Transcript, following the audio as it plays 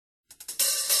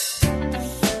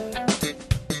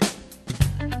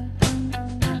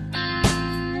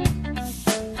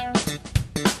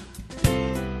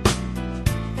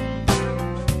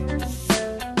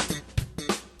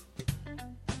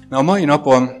Na, a mai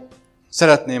napon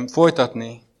szeretném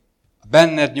folytatni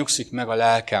Benned nyugszik meg a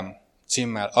lelkem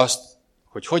címmel azt,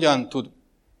 hogy hogyan tud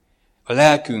a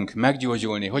lelkünk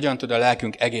meggyógyulni, hogyan tud a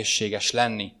lelkünk egészséges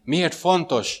lenni. Miért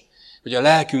fontos, hogy a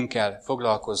lelkünkkel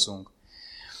foglalkozzunk.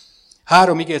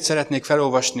 3 igét szeretnék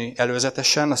felolvasni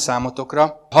előzetesen a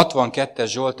számotokra. 62-es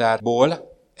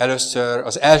Zsoltárból először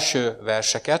az első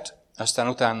verseket, aztán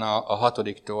utána a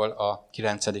 6-tól a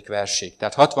 9. versig.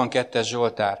 Tehát 62-es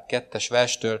Zsoltár 2.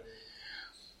 verstől.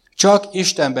 Csak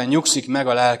Istenben nyugszik meg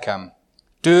a lelkem,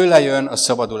 tőle jön a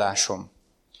szabadulásom.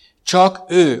 Csak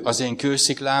ő az én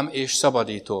kősziklám és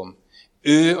szabadítóm.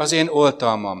 Ő az én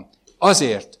oltalmam.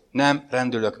 Azért nem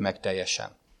rendülök meg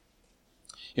teljesen.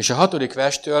 És a 6.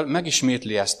 verstől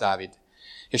megismétli ezt Dávid.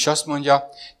 És azt mondja,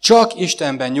 csak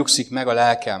Istenben nyugszik meg a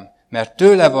lelkem, mert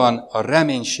tőle van a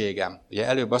reménységem. Ugye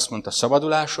előbb azt mondta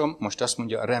szabadulásom, most azt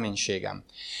mondja a reménységem.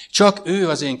 Csak ő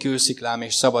az én kősziklám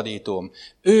és szabadítóm.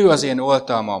 Ő az én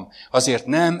oltalmam, azért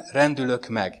nem rendülök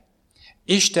meg.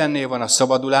 Istennél van a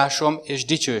szabadulásom és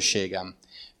dicsőségem.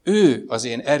 Ő az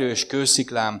én erős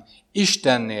kősziklám,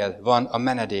 Istennél van a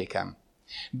menedékem.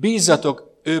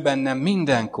 Bízzatok ő bennem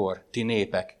mindenkor, ti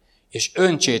népek, és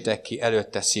öntsétek ki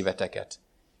előtte szíveteket.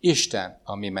 Isten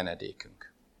a mi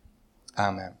menedékünk.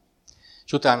 Ámen.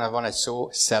 És utána van egy szó,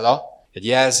 szela, egy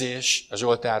jelzés a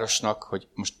zsoltárosnak, hogy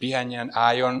most pihenjen,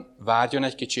 álljon, várjon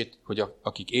egy kicsit, hogy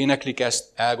akik éneklik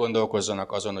ezt,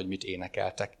 elgondolkozzanak azon, hogy mit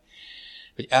énekeltek.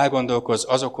 Hogy elgondolkozz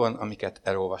azokon, amiket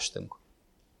elolvastunk.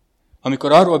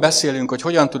 Amikor arról beszélünk, hogy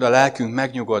hogyan tud a lelkünk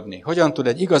megnyugodni, hogyan tud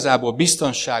egy igazából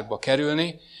biztonságba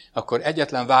kerülni, akkor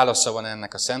egyetlen válasza van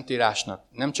ennek a Szentírásnak,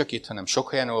 nem csak itt, hanem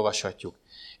sok helyen olvashatjuk.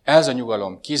 Ez a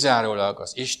nyugalom kizárólag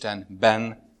az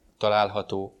Istenben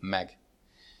található meg.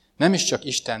 Nem is csak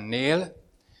Istennél,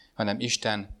 hanem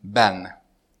Istenben.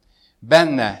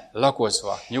 Benne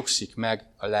lakozva nyugszik meg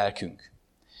a lelkünk.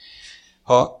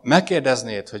 Ha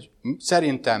megkérdeznéd, hogy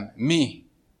szerintem mi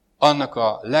annak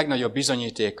a legnagyobb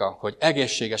bizonyítéka, hogy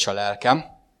egészséges a lelkem,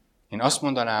 én azt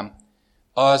mondanám,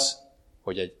 az,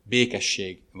 hogy egy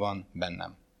békesség van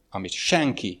bennem, amit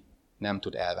senki nem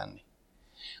tud elvenni.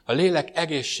 A lélek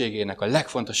egészségének a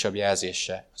legfontosabb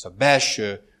jelzése az a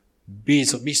belső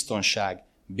biztonság,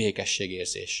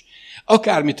 békesség-érzés.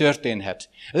 Akármi történhet,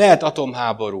 lehet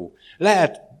atomháború,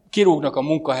 lehet kirúgnak a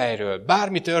munkahelyről,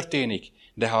 bármi történik,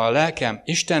 de ha a lelkem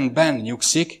Istenben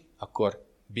nyugszik, akkor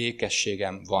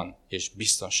békességem van, és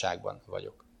biztonságban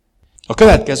vagyok. A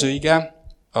következő ige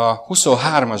a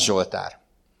 23-as Zsoltár.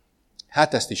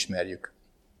 Hát ezt ismerjük.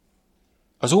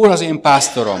 Az Úr az én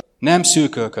pásztorom, nem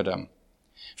szűkölködöm.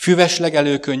 Füves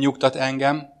legelőkön nyugtat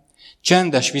engem,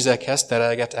 csendes vizekhez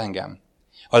terelget engem.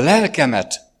 A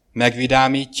lelkemet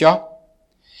megvidámítja,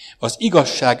 az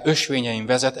igazság ösvényein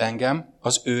vezet engem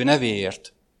az ő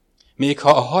nevéért. Még ha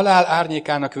a halál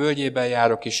árnyékának völgyében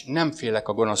járok is, nem félek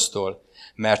a gonosztól,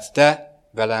 mert te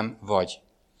velem vagy.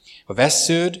 A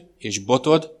vessződ és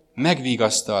botod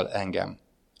megvigasztal engem.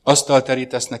 Asztalt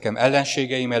terítesz nekem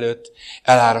ellenségeim előtt,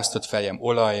 elárasztott fejem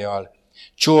olajjal,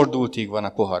 csordultig van a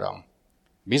poharam.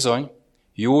 Bizony,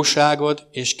 jóságod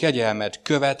és kegyelmed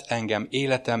követ engem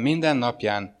életem minden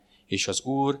napján, és az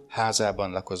Úr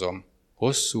házában lakozom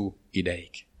hosszú ideig.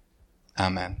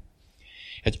 Ámen.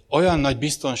 Egy olyan nagy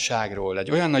biztonságról,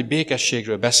 egy olyan nagy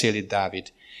békességről beszél itt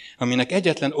Dávid, aminek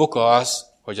egyetlen oka az,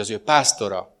 hogy az ő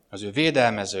pásztora, az ő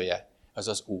védelmezője, az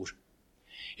az Úr.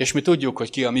 És mi tudjuk, hogy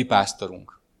ki a mi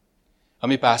pásztorunk. A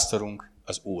mi pásztorunk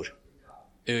az Úr.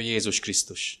 Ő Jézus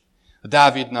Krisztus. A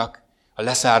Dávidnak a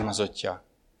leszármazottja.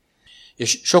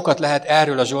 És sokat lehet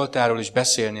erről a Zsoltárról is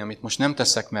beszélni, amit most nem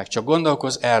teszek meg, csak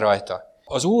gondolkozz el rajta.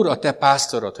 Az Úr a te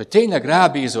pásztorod, hogy tényleg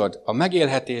rábízod a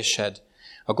megélhetésed,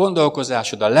 a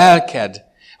gondolkozásod, a lelked,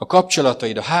 a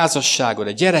kapcsolataid, a házasságod,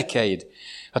 a gyerekeid.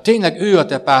 Ha tényleg ő a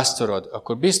te pásztorod,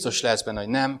 akkor biztos lesz benne, hogy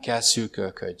nem kell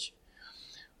szűkölködj.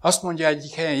 Azt mondja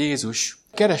egyik helyen Jézus,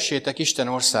 keressétek Isten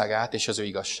országát és az ő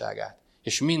igazságát,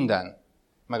 és minden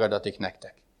megadatik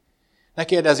nektek. Ne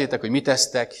kérdezzétek, hogy mit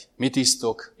esztek, mit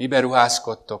isztok, miben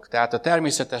ruházkodtok. Tehát a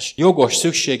természetes, jogos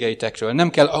szükségeitekről nem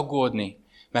kell aggódni,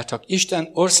 mert ha Isten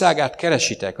országát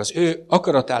keresitek, az ő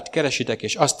akaratát keresitek,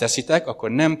 és azt teszitek,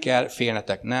 akkor nem kell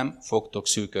félnetek, nem fogtok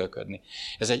szűkölködni.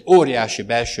 Ez egy óriási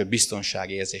belső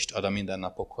biztonságérzést ad a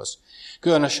mindennapokhoz.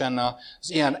 Különösen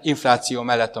az ilyen infláció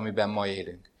mellett, amiben ma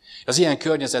élünk. Az ilyen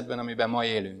környezetben, amiben ma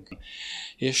élünk.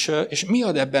 És mi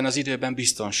ad ebben az időben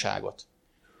biztonságot?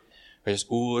 Hogy az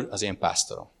Úr az én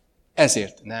pásztorom.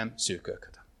 Ezért nem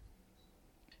szűkölködöm.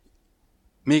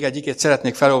 Még egy igét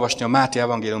szeretnék felolvasni a Máté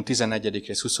evangélium 11.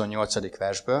 rész 28.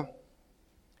 versből.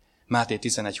 Máté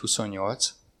 11.28.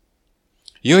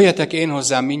 Jöjjetek én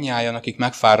hozzám mindnyájan, akik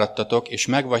megfáradtatok, és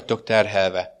megvagytok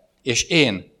terhelve, és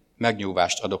én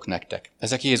megnyugvást adok nektek.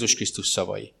 Ezek Jézus Krisztus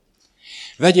szavai.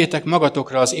 Vegyétek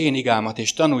magatokra az én igámat,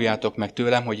 és tanuljátok meg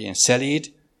tőlem, hogy én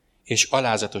szelíd és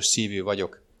alázatos szívű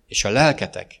vagyok, és a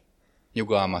lelketek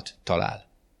nyugalmat talál.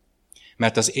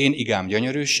 Mert az én igám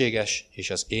gyönyörűséges, és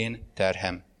az én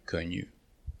terhem könnyű.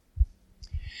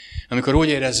 Amikor úgy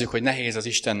érezzük, hogy nehéz az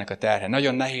Istennek a terhe,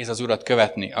 nagyon nehéz az Urat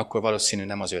követni, akkor valószínű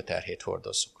nem az ő terhét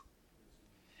hordozzuk.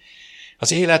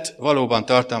 Az élet valóban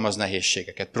tartalmaz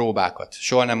nehézségeket, próbákat.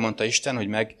 Soha nem mondta Isten, hogy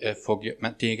meg fog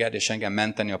téged és engem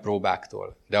menteni a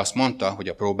próbáktól. De azt mondta, hogy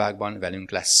a próbákban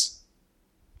velünk lesz.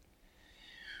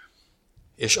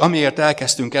 És amiért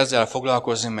elkezdtünk ezzel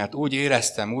foglalkozni, mert úgy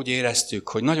éreztük,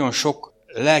 hogy nagyon sok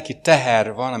lelki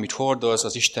teher van, amit hordoz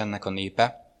az Istennek a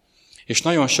népe, és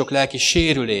nagyon sok lelki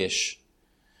sérülés,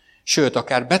 sőt,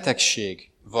 akár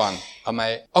betegség van,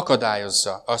 amely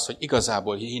akadályozza azt, hogy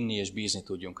igazából hinni és bízni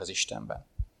tudjunk az Istenben.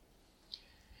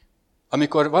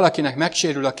 Amikor valakinek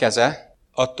megsérül a keze,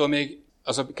 attól még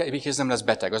az a kéz nem lesz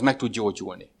beteg, az meg tud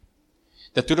gyógyulni.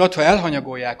 De tudod, ha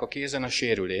elhanyagolják a kézen a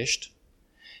sérülést,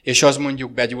 és az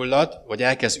mondjuk begyullad, vagy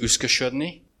elkezd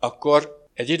üszkösödni, akkor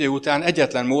egy idő után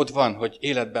egyetlen mód van, hogy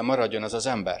életben maradjon az az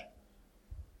ember.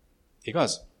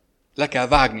 Igaz? Le kell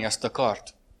vágni azt a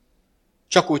kart.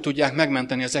 Csak úgy tudják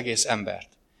megmenteni az egész embert.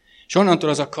 És onnantól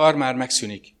az a kar már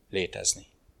megszűnik létezni.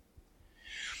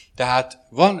 Tehát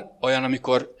van olyan,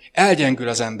 amikor elgyengül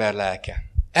az ember lelke.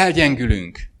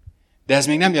 Elgyengülünk. De ez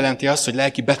még nem jelenti azt, hogy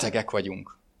lelki betegek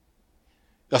vagyunk.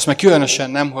 Azt meg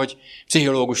különösen nem, hogy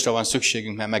pszichológusra van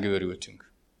szükségünk, mert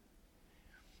megőrültünk.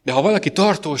 De ha valaki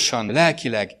tartósan,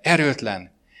 lelkileg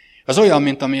erőtlen, az olyan,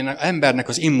 mint amilyen az embernek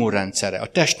az immunrendszere, a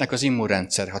testnek az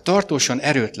immunrendszere. Ha tartósan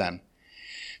erőtlen,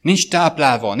 nincs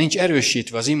táplálva, nincs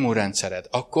erősítve az immunrendszered,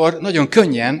 akkor nagyon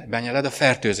könnyen benyeled a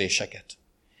fertőzéseket.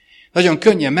 Nagyon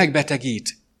könnyen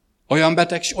megbetegít.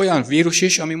 Olyan vírus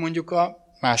is, ami mondjuk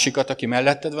a másikat, aki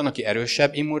melletted van, aki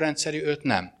erősebb immunrendszerű, őt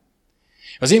nem.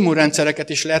 Az immunrendszereket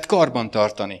is lehet karban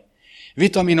tartani.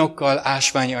 Vitaminokkal,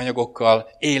 ásványi anyagokkal,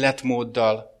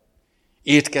 életmóddal,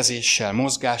 étkezéssel,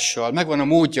 mozgással. Megvan a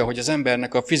módja, hogy az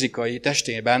embernek a fizikai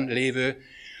testében lévő,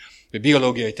 vagy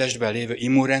biológiai testben lévő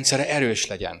immunrendszere erős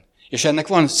legyen. És ennek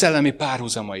van szellemi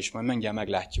párhuzama is, majd mindjárt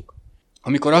meglátjuk.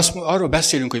 Amikor arról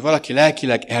beszélünk, hogy valaki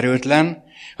lelkileg erőtlen,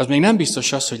 az még nem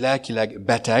biztos az, hogy lelkileg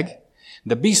beteg,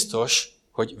 de biztos,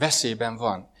 hogy veszélyben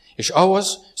van. És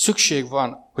ahhoz szükség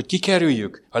van, hogy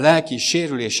kikerüljük a lelki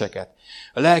sérüléseket,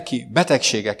 a lelki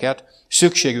betegségeket,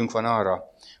 szükségünk van arra,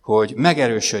 hogy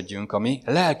megerősödjünk a mi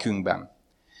lelkünkben.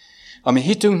 A mi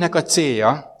hitünknek a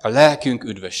célja a lelkünk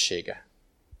üdvössége.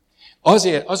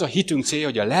 Azért az a hitünk célja,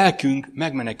 hogy a lelkünk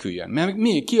megmeneküljön.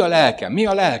 Mert ki a lelkem? Mi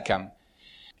a lelkem?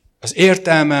 Az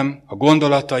értelmem, a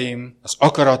gondolataim, az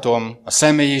akaratom, a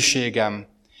személyiségem,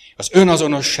 az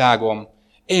önazonosságom,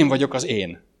 én vagyok az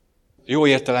én. Jó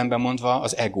értelemben mondva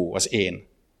az ego, az én.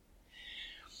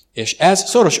 És ez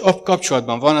szoros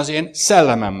kapcsolatban van az én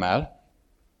szellememmel,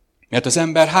 mert az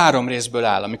ember 3 részből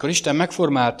áll. Amikor Isten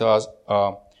megformálta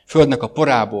a földnek a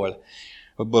porából,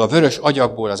 abból a vörös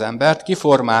agyagból az embert,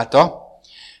 kiformálta,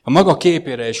 a maga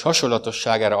képére és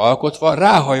hasonlatosságára alkotva,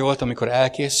 ráhajolt, amikor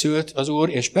elkészült az Úr,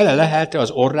 és belelehelte az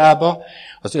orrába,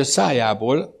 az ő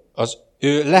szájából az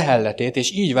ő lehelletét,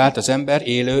 és így vált az ember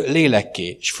élő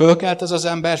lélekké. És fölkelt az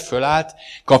ember, fölállt,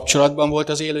 kapcsolatban volt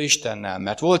az élő Istennel,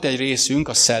 mert volt egy részünk,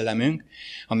 a szellemünk,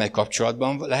 amely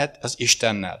kapcsolatban lehet az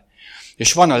Istennel.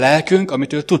 És van a lelkünk,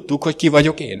 amitől tudtuk, hogy ki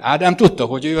vagyok én. Ádám tudta,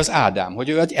 hogy ő az Ádám, hogy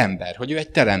ő egy ember, hogy ő egy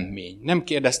teremtmény. Nem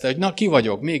kérdezte, hogy na, ki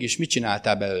vagyok, mégis mit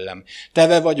csináltál belőlem?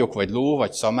 Teve vagyok, vagy ló,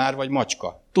 vagy szamár, vagy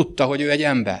macska. Tudta, hogy ő egy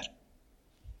ember.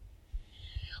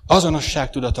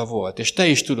 Azonosságtudata volt, és te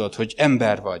is tudod, hogy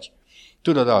ember vagy.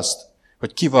 Tudod azt,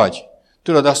 hogy ki vagy.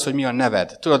 Tudod azt, hogy mi a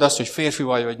neved. Tudod azt, hogy férfi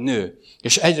vagy nő.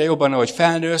 És egyre jobban, ahogy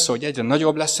felnősz, hogy egyre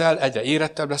nagyobb leszel, egyre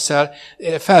érettebb leszel,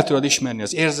 fel tudod ismerni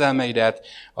az érzelmeidet,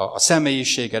 a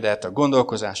személyiségedet, a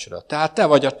gondolkozásodat. Tehát te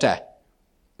vagy a te.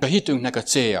 A hitünknek a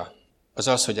célja az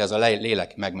az, hogy ez a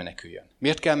lélek megmeneküljön.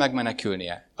 Miért kell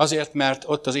megmenekülnie? Azért, mert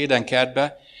ott az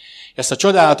Édenkertben ezt a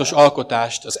csodálatos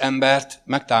alkotást, az embert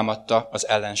megtámadta az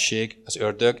ellenség, az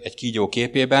ördög egy kígyó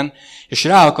képében, és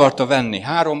rá akarta venni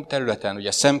 3 területen, ugye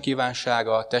a szem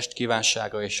kívánsága, a test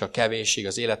kívánsága és a kevésség,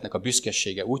 az életnek a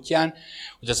büszkesége útján,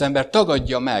 hogy az ember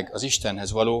tagadja meg az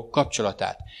Istenhez való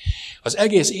kapcsolatát. Az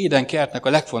egész Édenkertnek a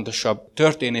legfontosabb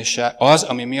történése az,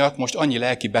 ami miatt most annyi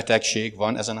lelki betegség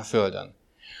van ezen a földön.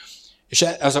 És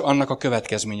ez annak a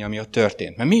következménye, ami ott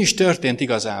történt. Mert mi is történt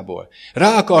igazából?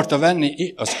 Rá akarta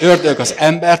venni az ördög az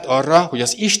embert arra, hogy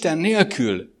az Isten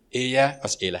nélkül élje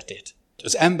az életét.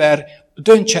 Az ember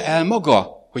döntse el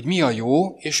maga, hogy mi a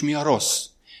jó és mi a rossz.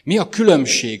 Mi a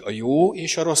különbség a jó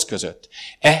és a rossz között?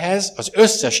 Ehhez az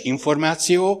összes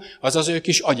információ az az ő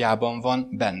kis agyában van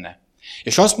benne.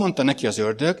 És azt mondta neki az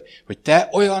ördög, hogy te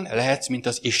olyan lehetsz, mint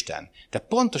az Isten. Te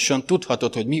pontosan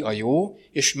tudhatod, hogy mi a jó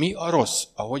és mi a rossz,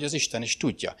 ahogy az Isten is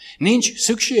tudja. Nincs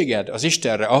szükséged az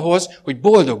Istenre ahhoz, hogy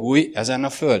boldogulj ezen a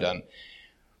földön.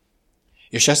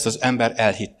 És ezt az ember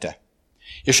elhitte.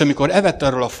 És amikor evett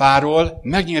arról a fáról,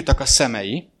 megnyíltak a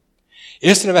szemei,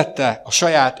 észrevette a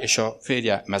saját és a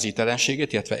férje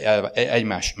mezítelenségét, illetve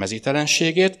egymás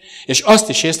mezítelenségét, és azt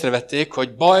is észrevették,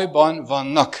 hogy bajban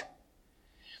vannak.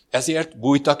 Ezért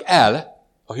bújtak el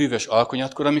a hűvös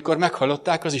alkonyatkor, amikor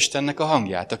meghallották az Istennek a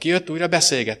hangját, aki jött újra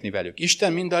beszélgetni velük.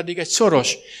 Isten mindaddig egy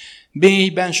szoros, mély,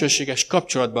 bensőséges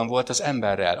kapcsolatban volt az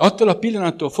emberrel. Attól a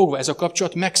pillanattól fogva ez a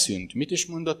kapcsolat megszűnt. Mit is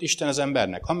mondott Isten az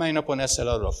embernek? Amely napon eszel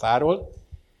arról a fáról,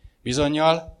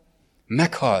 bizonnyal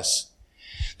meghalsz.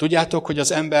 Tudjátok, hogy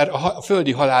az ember a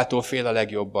földi haláltól fél a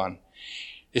legjobban.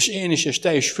 És én is, és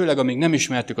te is, főleg amíg nem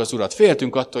ismertük az Urat,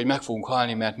 féltünk attól, hogy meg fogunk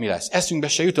halni, mert mi lesz. Eszünkbe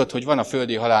se jutott, hogy van a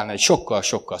földi halálnál egy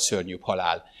sokkal-sokkal szörnyűbb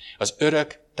halál. Az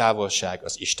örök távolság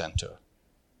az Istentől.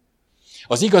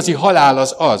 Az igazi halál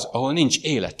az, ahol nincs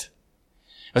élet.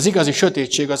 Az igazi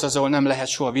sötétség az, ahol nem lehet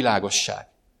soha világosság.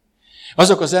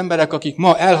 Azok az emberek, akik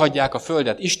ma elhagyják a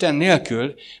földet Isten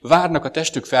nélkül, várnak a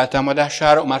testük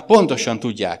feltámadására, már pontosan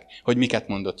tudják, hogy miket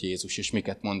mondott Jézus, és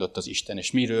miket mondott az Isten,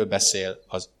 és miről beszél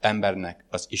az embernek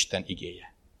az Isten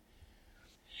igéje.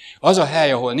 Az a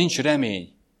hely, ahol nincs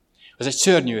remény, az egy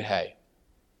szörnyű hely.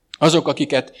 Azok,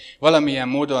 akiket valamilyen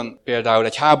módon például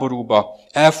egy háborúba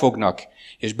elfognak,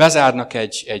 és bezárnak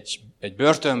egy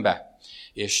börtönbe,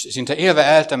 és szinte élve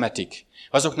eltemetik,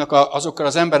 azokkal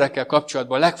az emberekkel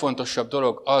kapcsolatban a legfontosabb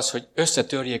dolog az, hogy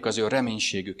összetörjék az ő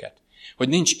reménységüket. Hogy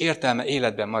nincs értelme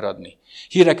életben maradni.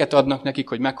 Híreket adnak nekik,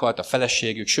 hogy meghalt a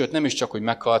feleségük, sőt nem is csak, hogy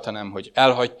meghalt, hanem hogy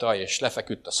elhagyta és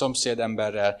lefeküdt a szomszéd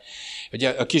emberrel, hogy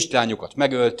a kislányukat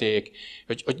megölték,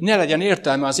 hogy ne legyen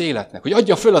értelme az életnek, hogy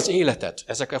adja föl az életet,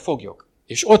 ezek a foglyok.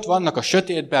 És ott vannak a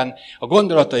sötétben, a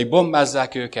gondolatai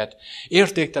bombázzák őket,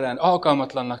 értéktelen,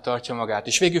 alkalmatlannak tartja magát,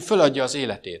 és végül föladja az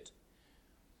életét.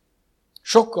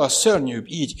 Sokkal szörnyűbb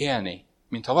így élni,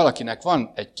 mintha valakinek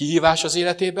van egy kihívás az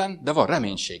életében, de van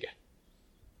reménysége.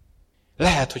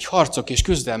 Lehet, hogy harcok és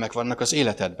küzdelmek vannak az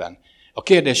életedben. A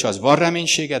kérdés az, van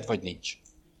reménységed, vagy nincs?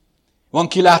 Van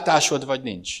kilátásod, vagy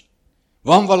nincs?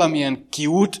 Van valamilyen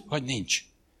kiút, vagy nincs?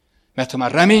 Mert ha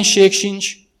már reménység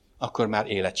sincs, akkor már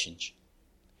élet sincs.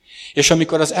 És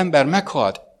amikor az ember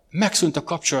meghalt, megszűnt a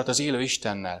kapcsolat az élő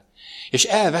Istennel, és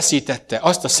elveszítette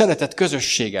azt a szeretet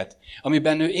közösséget,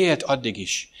 amiben ő élt addig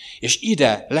is. És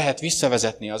ide lehet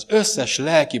visszavezetni az összes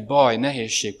lelki baj,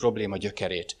 nehézség, probléma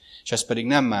gyökerét. És ez pedig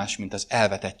nem más, mint az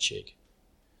elvetettség.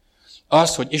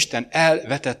 Az, hogy Isten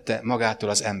elvetette magától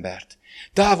az embert.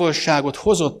 Távolságot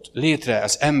hozott létre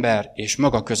az ember és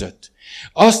maga között.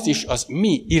 Azt is az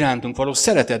mi irántunk való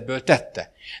szeretetből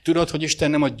tette. Tudod, hogy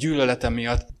Isten nem a gyűlölete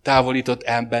miatt távolított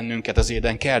el bennünket az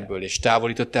Éden kertből, és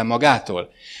távolított el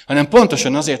magától, hanem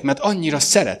pontosan azért, mert annyira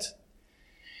szeret.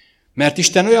 Mert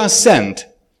Isten olyan szent,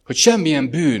 hogy semmilyen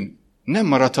bűn nem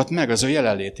maradhat meg az ő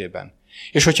jelenlétében.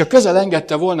 És hogyha közel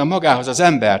engedte volna magához az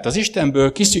embert, az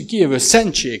Istenből kijövő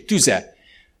szentség, tüze,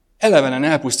 elevenen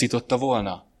elpusztította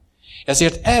volna.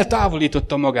 Ezért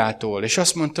eltávolította magától, és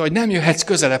azt mondta, hogy nem jöhetsz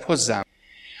közelebb hozzám.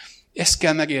 Ezt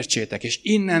kell megértsétek, és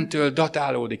innentől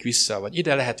datálódik vissza, vagy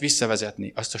ide lehet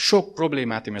visszavezetni azt a sok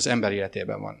problémát, ami az ember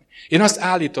életében van. Én azt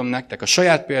állítom nektek a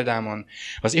saját példámon,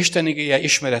 az Isten igéje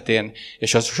ismeretén,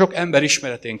 és az sok ember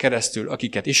ismeretén keresztül,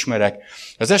 akiket ismerek,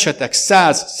 az esetek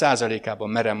 100%-ában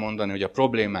merem mondani, hogy a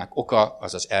problémák oka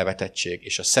az az elvetettség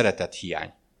és a szeretet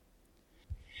hiány.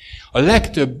 A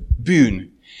legtöbb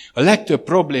bűn, a legtöbb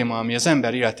probléma, ami az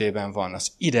ember életében van,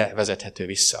 az ide vezethető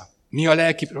vissza. Mi a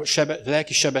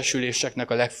lelki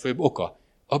sebesüléseknek a legfőbb oka?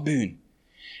 A bűn.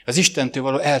 Az Istentől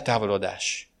való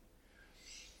eltávolodás.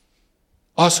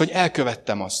 Az, hogy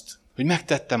elkövettem azt, hogy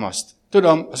megtettem azt.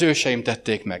 Tudom, az őseim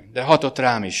tették meg, de hatott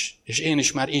rám is, és én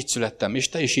is már így születtem, és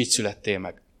te is így születtél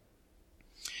meg.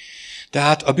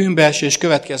 Tehát a bűnbeesés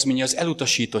következménye az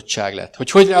elutasítottság lett.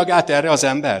 Hogy reagált erre az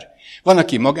ember? Van,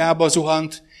 aki magába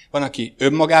zuhant, van, aki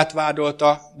önmagát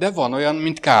vádolta, de van olyan,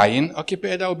 mint Káin, aki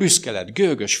például büszke lett,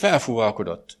 gőgös,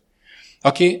 felfúvalkodott.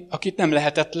 Akit nem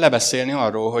lehetett lebeszélni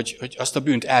arról, hogy azt a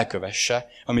bűnt elkövesse,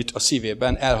 amit a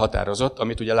szívében elhatározott,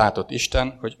 amit ugye látott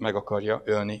Isten, hogy meg akarja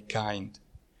ölni Káint.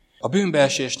 A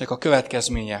bűnbeesésnek a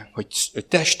következménye, hogy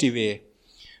testivé,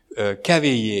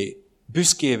 kevélyé,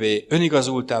 büszkévé,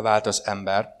 önigazultá vált az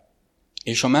ember,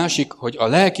 és a másik, hogy a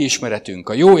lelkiismeretünk,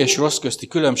 a jó és rossz közti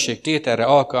különbség tételre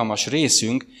alkalmas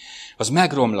részünk, az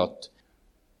megromlott.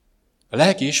 A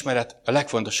lelki ismeret a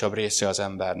legfontosabb része az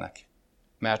embernek,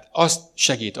 mert azt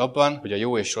segít abban, hogy a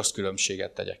jó és rossz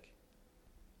különbséget tegyek.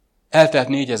 Eltelt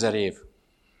 4000 év,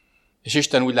 és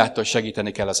Isten úgy látta, hogy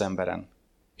segíteni kell az emberen.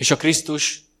 És a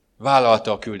Krisztus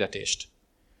vállalta a küldetést.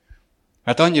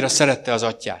 Mert annyira szerette az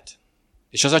atyát.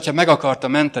 És az atya meg akarta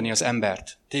menteni az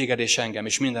embert, téged és engem,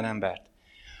 és minden embert.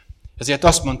 Ezért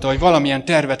azt mondta, hogy valamilyen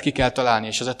tervet ki kell találni,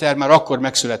 és ez a terv már akkor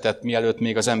megszületett, mielőtt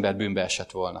még az ember bűnbe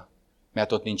esett volna.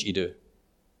 Mert ott nincs idő.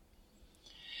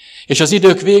 És az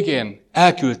idők végén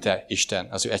elküldte Isten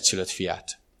az ő egyszülött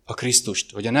fiát, a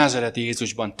Krisztust, hogy a názareti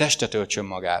Jézusban testet öltsön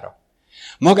magára.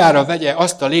 Magára vegye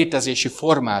azt a létezési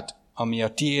formát, ami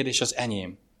a tiéd és az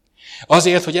enyém.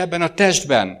 Azért, hogy ebben a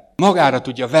testben magára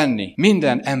tudja venni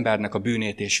minden embernek a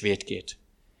bűnét és vétkét.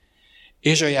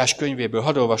 Ézsaiás könyvéből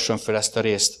hadd olvassam fel ezt a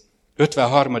részt,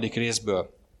 53.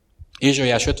 részből,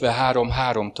 Ézsaiás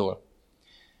 53:3-tól.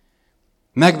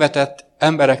 Megvetett,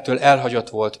 emberektől elhagyott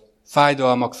volt,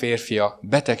 fájdalmak férfia,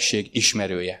 betegség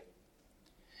ismerője.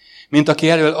 Mint aki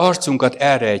elől arcunkat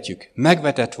elrejtjük,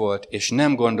 megvetett volt, és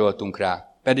nem gondoltunk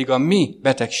rá, pedig a mi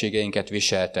betegségeinket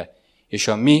viselte, és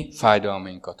a mi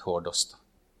fájdalmainkat hordozta.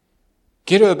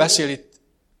 Kiről beszél itt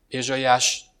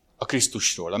Ézsaiás? A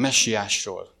Krisztusról, a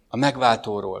messiásról, a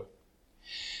megváltóról.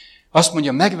 Azt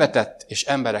mondja, megvetett, és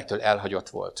emberektől elhagyott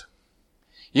volt.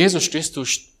 Jézus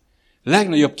Krisztus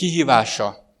legnagyobb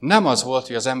kihívása nem az volt,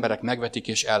 hogy az emberek megvetik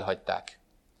és elhagyták,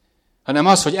 hanem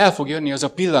az, hogy el fog jönni az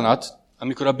a pillanat,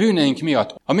 amikor a bűneink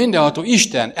miatt a mindenható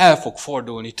Isten el fog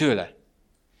fordulni tőle.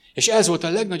 És ez volt a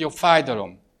legnagyobb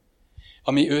fájdalom,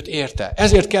 ami őt érte.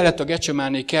 Ezért kellett a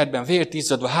Getsemáné kertben vért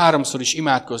izzadva 3-szor is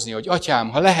imádkozni, hogy atyám,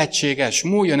 ha lehetséges,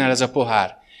 múljon el ez a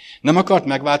pohár. Nem akart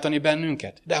megváltani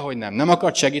bennünket? Dehogy nem. Nem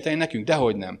akart segíteni nekünk?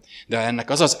 Dehogy nem. De ennek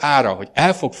az az ára, hogy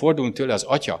el fog fordulni tőle az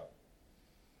atya,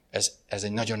 ez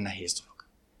egy nagyon nehéz dolog.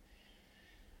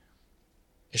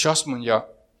 És azt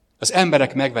mondja, az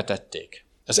emberek megvetették,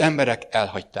 az emberek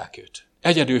elhagyták őt.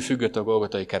 Egyedül függött a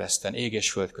Golgotai kereszten, ég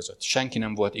és föld között. Senki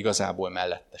nem volt igazából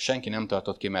mellette, senki nem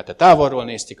tartott ki, mert távolról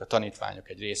nézték a tanítványok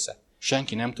egy része.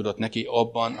 Senki nem tudott neki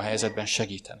abban a helyzetben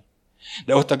segíteni.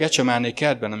 De ott a Getsemáné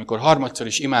kertben, amikor harmadszor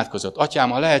is imádkozott, atyám,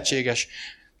 ha lehetséges,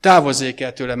 távozzék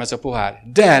el tőlem ez a pohár.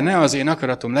 De ne az én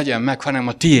akaratom legyen meg, hanem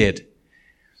a tiéd.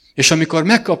 És amikor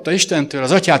megkapta Istentől,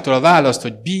 az atyától a választ,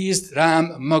 hogy bízd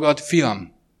rám magad,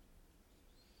 fiam.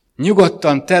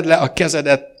 Nyugodtan tedd le a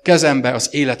kezembe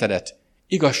az életedet.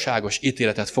 Igazságos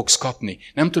ítéletet fogsz kapni.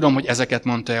 Nem tudom, hogy ezeket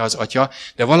mondta-e az atya,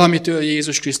 de valamitől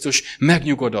Jézus Krisztus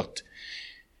megnyugodott.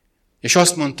 És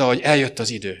azt mondta, hogy eljött az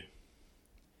idő.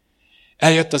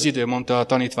 Eljött az idő, mondta a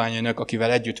tanítványainak,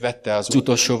 akivel együtt vette az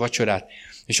utolsó vacsorát,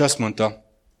 és azt mondta,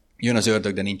 jön az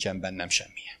ördög, de nincsen bennem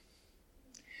semmije.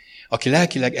 Aki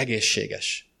lelkileg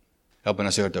egészséges, abban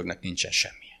az ördögnek nincsen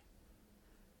semmije.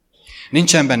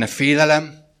 Nincsen benne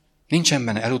félelem, nincsen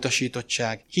benne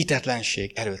elutasítottság,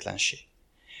 hitetlenség, erőtlenség.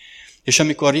 És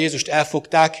amikor Jézust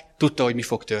elfogták, tudta, hogy mi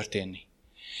fog történni.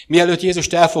 Mielőtt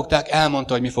Jézust elfogták,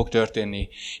 elmondta, hogy mi fog történni.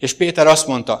 És Péter azt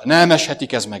mondta, nem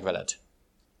eshetik ez meg veled.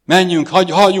 Menjünk,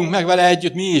 halljunk meg vele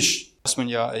együtt mi is. Azt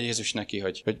mondja Jézus neki,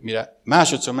 hogy mire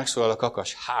másodszor megszólal a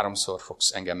kakas, 3-szor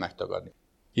fogsz engem megtagadni.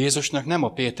 Jézusnak nem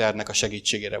a Péternek a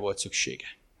segítségére volt szüksége,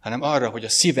 hanem arra, hogy a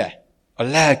szíve, a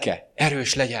lelke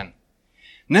erős legyen.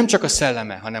 Nem csak a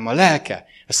szelleme, hanem a lelke.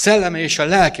 A szelleme és a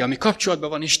lelke, ami kapcsolatban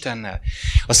van Istennel.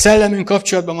 A szellemünk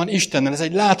kapcsolatban van Istennel, ez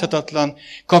egy láthatatlan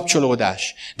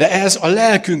kapcsolódás. De ez a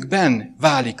lelkünkben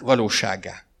válik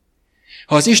valósággá.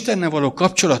 Ha az Istennel való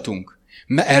kapcsolatunk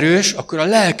erős, akkor a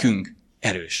lelkünk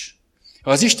erős.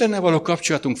 Ha az Istennel való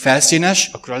kapcsolatunk felszínes,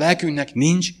 akkor a lelkünknek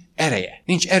nincs ereje,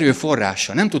 nincs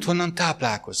erőforrása, nem tud honnan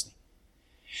táplálkozni.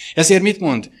 Ezért mit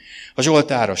mond a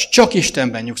zsoltáros? Csak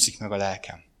Istenben nyugszik meg a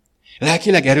lelkem.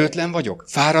 Lelkileg erőtlen vagyok,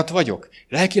 fáradt vagyok,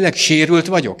 lelkileg sérült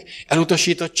vagyok,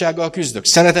 elutasítottsággal küzdök,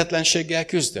 szeretetlenséggel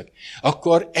küzdök,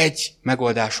 akkor egy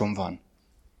megoldásom van.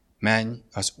 Menj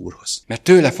az Úrhoz. Mert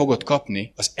tőle fogod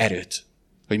kapni az erőt,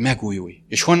 hogy megújulj.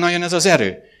 És honnan jön ez az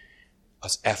erő?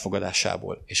 Az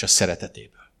elfogadásából és a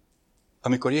szeretetéből.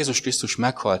 Amikor Jézus Krisztus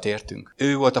meghalt értünk,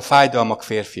 ő volt a fájdalmak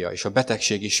férfia és a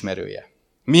betegség ismerője.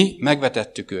 Mi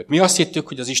megvetettük őt. Mi azt hittük,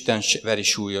 hogy az Isten veri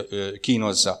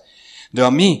kínozza. De a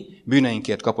mi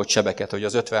bűneinkért kapott sebeket, hogy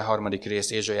az 53.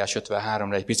 rész Ézsaiás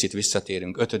 53-ra egy picit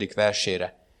visszatérünk, 5.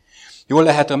 versére. Jól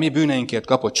lehet, a mi bűneinkért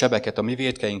kapott sebeket, a mi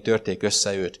vétkeink törték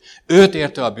össze őt. Őt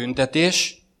érte a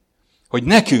büntetés, hogy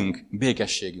nekünk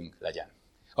békességünk legyen.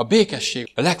 A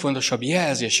békesség a legfontosabb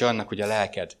jelzése annak, hogy a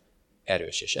lelked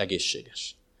erős és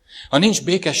egészséges. Ha nincs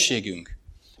békességünk,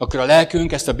 akkor a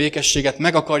lelkünk ezt a békességet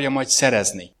meg akarja majd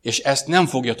szerezni, és ezt nem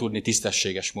fogja tudni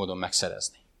tisztességes módon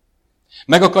megszerezni.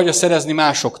 Meg akarja szerezni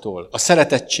másoktól a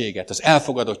szeretettséget, az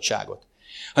elfogadottságot.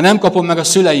 Ha nem kapom meg a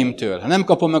szüleimtől, ha nem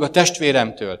kapom meg a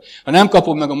testvéremtől, ha nem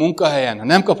kapom meg a munkahelyen, ha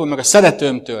nem kapom meg a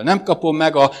szeretőmtől, nem kapom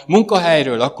meg a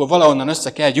munkahelyről, akkor valahonnan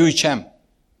össze kell gyűjtsem.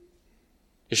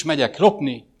 És megyek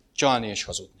lopni, csalni és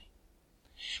hazudni.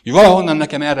 Hogy valahonnan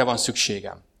nekem erre van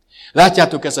szükségem.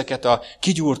 Látjátok ezeket a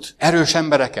kigyúrt, erős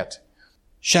embereket?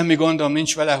 Semmi gondom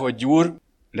nincs vele, hogy gyúr,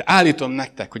 de állítom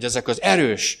nektek, hogy ezek az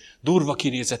erős, durva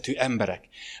kinézetű emberek,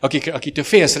 akitől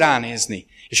félsz ránézni,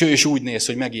 és ő is úgy néz,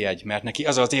 hogy megijedj, mert neki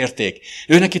az az érték.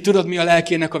 Ő neki tudod, mi a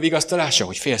lelkének a vigasztalása?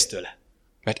 Hogy félsz tőle.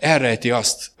 Mert elrejti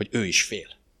azt, hogy ő is fél.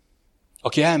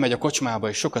 Aki elmegy a kocsmába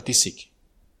és sokat iszik,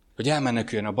 hogy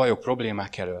elmeneküljön a bajok,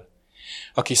 problémák elől.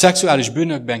 Aki szexuális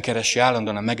bűnökben keresi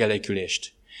állandóan a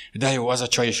megelégülést. De jó, az a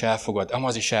csaj is elfogad,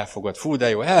 amaz is elfogad. Fú, de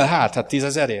jó, hát 10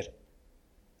 000-ért.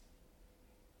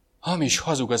 Hamis,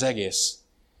 hazug az egész.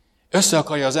 Össze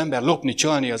akarja az ember lopni,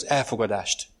 csalni az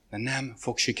elfogadást, de nem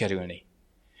fog sikerülni.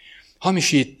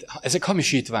 Ezek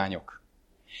hamisítványok.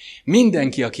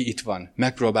 Mindenki, aki itt van,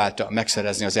 megpróbálta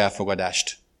megszerezni az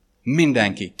elfogadást.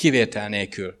 Mindenki, kivétel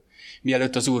nélkül,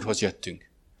 mielőtt az Úrhoz jöttünk.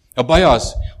 A baj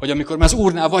az, hogy amikor már az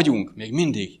Úrnál vagyunk, még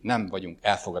mindig nem vagyunk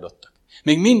elfogadottak.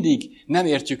 Még mindig nem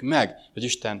értjük meg, hogy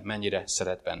Isten mennyire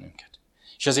szeret bennünket.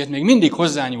 És ezért még mindig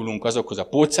hozzányúlunk azokhoz a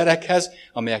pótszerekhez,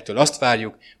 amelyektől azt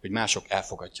várjuk, hogy mások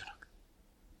elfogadjanak.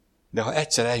 De ha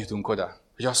egyszer eljutunk oda,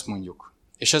 hogy azt mondjuk,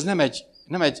 és ez nem egy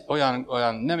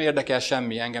olyan nem érdekel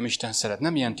semmi, engem Isten szeret,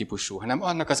 nem ilyen típusú, hanem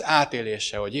annak az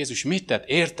átélése, hogy Jézus mit tett,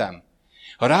 értem.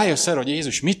 Ha rájössz arra, hogy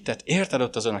Jézus mit tett, érted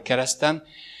ott azon a kereszten,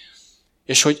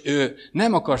 és hogy ő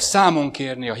nem akar számon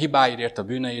kérni a hibáidért, a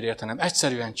bűneidért, hanem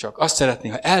egyszerűen csak azt szeretné,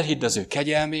 ha elhidd az ő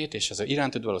kegyelmét és az ő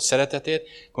irántad való szeretetét,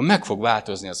 akkor meg fog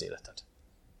változni az életed.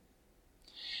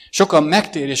 Sokan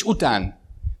megtérés után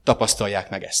tapasztalják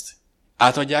meg ezt.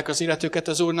 Átadják az életüket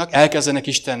az Úrnak, elkezdenek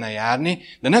Istennel járni,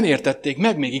 de nem értették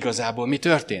meg még igazából, mi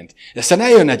történt. De aztán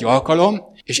eljön egy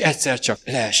alkalom, és egyszer csak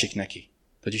leesik neki,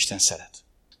 hogy Isten szeret.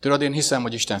 Tudod, én hiszem,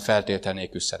 hogy Isten feltétel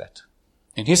nélkül szeret.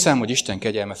 Én hiszem, hogy Isten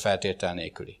kegyelme feltétel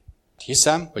nélküli.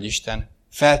 Hiszem, hogy Isten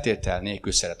feltétel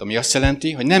nélkül szeret. Ami azt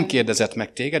jelenti, hogy nem kérdezett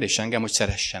meg téged és engem, hogy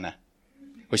szeressen-e.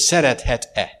 Hogy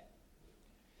szerethet-e.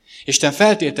 Isten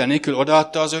feltétel nélkül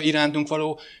odaadta az ő irántunk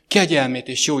való kegyelmét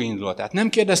és jó indulatát. Nem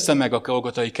kérdezte meg a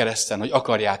Golgotai kereszten, hogy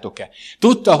akarjátok-e.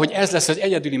 Tudta, hogy ez lesz az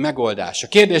egyedüli megoldás. A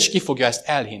kérdés, ki fogja ezt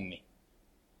elhinni.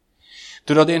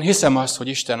 Tudod, én hiszem azt, hogy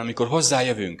Isten, amikor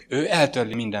hozzájövünk, ő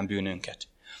eltörli minden bűnünket.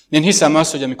 Én hiszem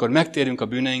azt, hogy amikor megtérünk a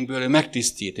bűneinkből, ő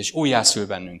megtisztít és újjászül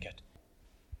bennünket.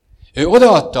 Ő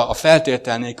odaadta a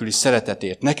feltétel nélküli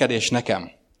szeretetét neked és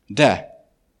nekem, de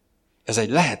ez egy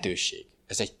lehetőség,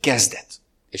 ez egy kezdet,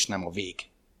 és nem a vég.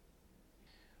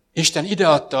 Isten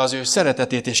ideadta az ő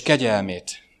szeretetét és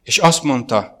kegyelmét, és azt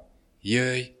mondta,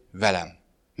 jöjj velem,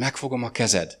 megfogom a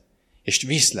kezed, és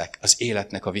viszlek az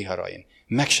életnek a viharain.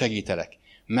 Megsegítelek,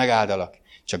 megáldalak,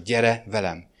 csak gyere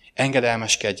velem,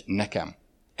 engedelmeskedj nekem.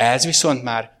 Ez viszont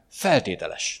már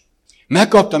feltételes.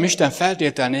 Megkaptam Isten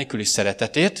feltétel nélküli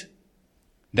szeretetét,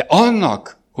 de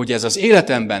annak, hogy ez az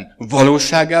életemben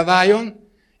valósággá váljon,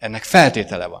 ennek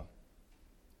feltétele van.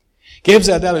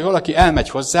 Képzeld el, hogy valaki elmegy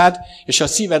hozzád, és a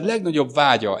szíved legnagyobb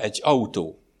vágya egy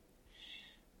autó.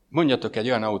 Mondjatok egy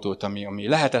olyan autót, ami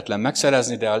lehetetlen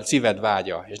megszerezni, de a szíved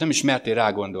vágya, és nem is mertél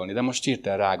rágondolni, de most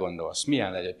hirtelen rágondolsz.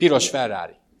 Milyen legyen? Piros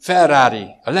Ferrari. Ferrari,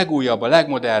 a legújabb, a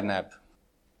legmodernebb.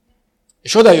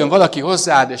 És oda jön valaki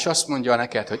hozzád, és azt mondja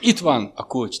neked, hogy itt van a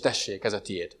kulcs, tessék, ez a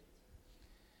tiéd.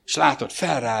 És látod,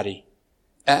 Ferrari.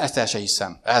 Ezt el se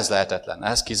hiszem, ez lehetetlen,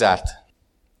 ez kizárt.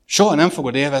 Soha nem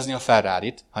fogod élvezni a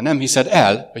Ferrarit, ha nem hiszed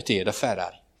el, hogy tiéd a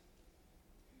Ferrari.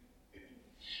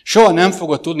 Soha nem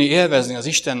fogod tudni élvezni az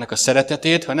Istennek a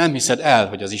szeretetét, ha nem hiszed el,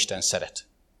 hogy az Isten szeret.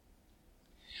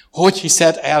 Hogy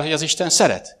hiszed el, hogy az Isten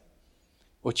szeret?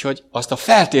 Úgyhogy azt a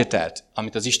feltételt,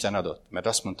 amit az Isten adott, mert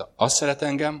azt mondta, azt szeret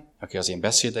engem, aki az én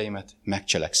beszédeimet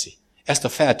megcselekszi. Ezt a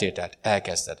feltételt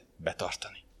elkezded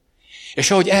betartani.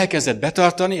 És ahogy elkezded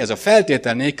betartani, ez a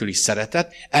feltétel nélküli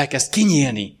szeretet elkezd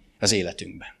kinyílni az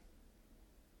életünkben.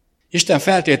 Isten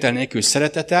feltétel nélkül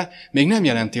szeretete még nem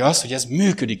jelenti azt, hogy ez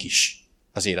működik is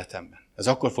az életemben. Ez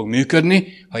akkor fog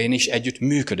működni, ha én is együtt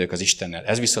működök az Istennel.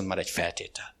 Ez viszont már egy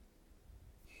feltétel.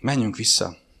 Menjünk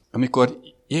vissza. Amikor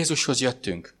Jézushoz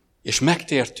jöttünk, és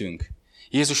megtértünk,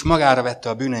 Jézus magára vette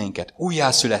a bűneinket,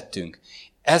 újjászülettünk,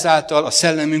 ezáltal a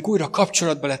szellemünk újra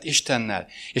kapcsolatba lett Istennel,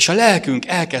 és a lelkünk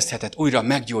elkezdhetett újra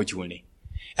meggyógyulni.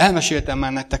 Elmeséltem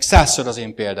már nektek 100-szor az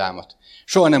én példámat.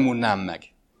 Soha nem unnám meg.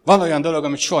 Van olyan dolog,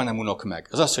 amit soha nem unok meg.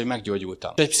 Az az, hogy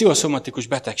meggyógyultam. Egy pszichoszomatikus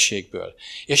betegségből.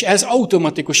 És ez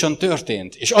automatikusan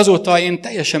történt. És azóta én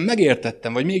teljesen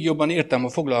megértettem, vagy még jobban értem, ha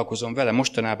foglalkozom vele,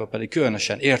 mostanában pedig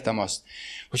különösen értem azt,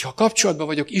 hogy ha kapcsolatban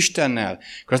vagyok Istennel,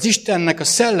 akkor az Istennek a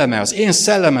szelleme, az én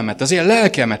szellememet, az én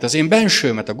lelkemet, az én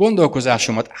bensőmet, a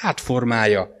gondolkozásomat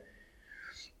átformálja.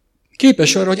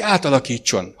 Képes arra, hogy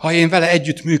átalakítson, ha én vele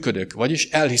együtt működök, vagyis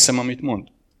elhiszem, amit mond.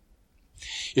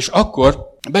 És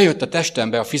akkor bejött a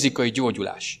testembe a fizikai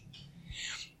gyógyulás.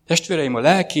 Testvéreim, a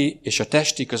lelki és a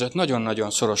testi között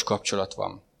nagyon-nagyon szoros kapcsolat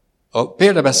van. A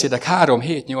példabeszédek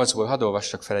 3.7.8-ból hadd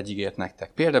olvassak fel egy igét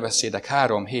nektek. Példabeszédek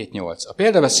 3.7.8. A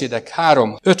példabeszédek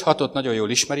 3.5.6-ot nagyon jól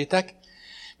ismeritek,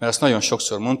 mert azt nagyon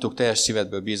sokszor mondtuk, teljes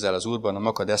szívedből bízzál az Úrban, a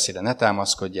makad eszére ne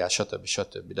támaszkodjál,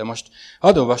 stb. De most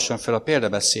hadd olvassam fel a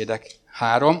példabeszédek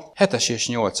 3, 7-es és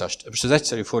 8-ast. Most az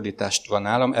egyszerű fordítást van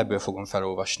nálam, ebből fogom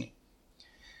felolvasni.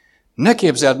 Ne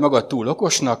képzeld magad túl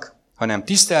okosnak, hanem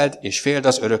tiszteld és féld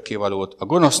az örökkévalót, a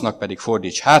gonosznak pedig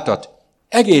fordíts hátat,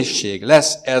 egészség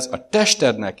lesz ez a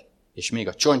testednek, és még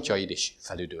a csontjaid is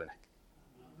felüdülnek.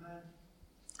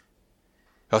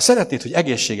 Ha szeretnéd, hogy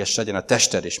egészséges legyen a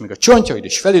tested, és még a csontjaid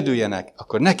is felüdüljenek,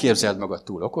 akkor ne képzeld magad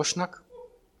túl okosnak,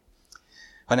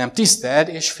 hanem tiszteld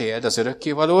és féld az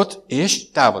örökkévalót,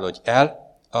 és távolodj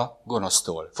el a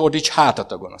gonosztól. Fordíts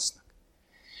hátat a gonosznak.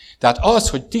 Tehát az,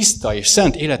 hogy tiszta és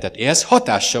szent életet élsz,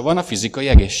 hatással van a fizikai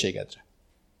egészségedre.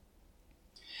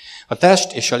 A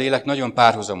test és a lélek nagyon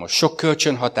párhuzamos, sok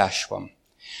kölcsönhatás van.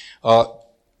 A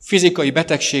fizikai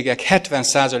betegségek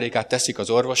 70%-át teszik az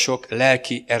orvosok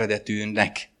lelki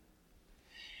eredetűnek.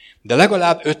 De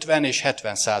legalább 50 és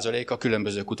 70% a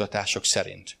különböző kutatások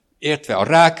szerint. Értve a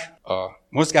rák, a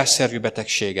mozgásszervű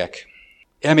betegségek,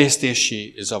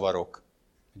 emésztési zavarok,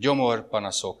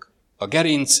 gyomorpanaszok, a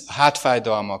gerinc, a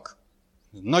hátfájdalmak,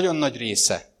 nagyon nagy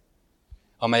része,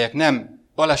 amelyek nem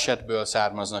balesetből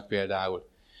származnak például,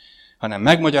 hanem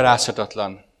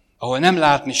megmagyarázhatatlan, ahol nem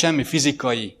látni semmi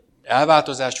fizikai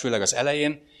elváltozást, főleg az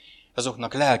elején,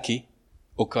 azoknak lelki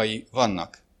okai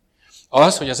vannak.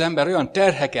 Az, hogy az ember olyan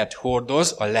terheket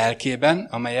hordoz a lelkében,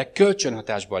 amelyek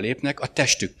kölcsönhatásba lépnek a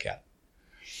testükkel.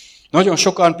 Nagyon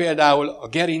sokan például a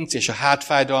gerinc és a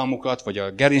hátfájdalmukat, vagy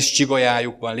a gerinc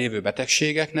csigolyájukban lévő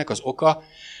betegségeknek az oka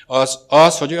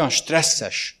az, hogy olyan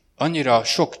stresszes, annyira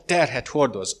sok terhet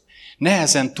hordoz,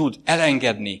 nehezen tud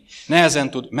elengedni, nehezen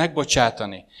tud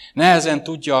megbocsátani, nehezen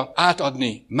tudja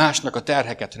átadni másnak a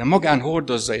terheket, hanem magán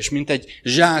hordozza, és mint egy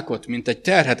zsákot, mint egy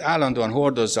terhet állandóan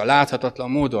hordozza láthatatlan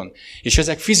módon. És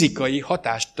ezek fizikai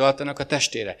hatást tartanak a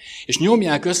testére. És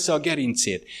nyomják össze a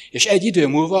gerincét. És egy idő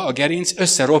múlva a gerinc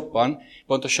összeroppan,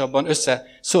 pontosabban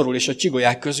összeszorul, és a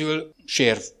csigolyák közül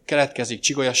sérv keletkezik,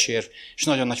 csigolyasérv, és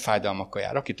nagyon nagy fájdalmakkal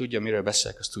jár. Aki tudja, miről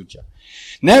beszélek, az tudja.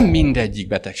 Nem mindegyik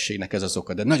betegségnek ez az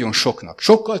oka, de nagyon soknak.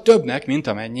 Sokkal többnek, mint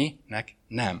amennyinek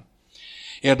nem.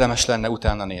 Érdemes lenne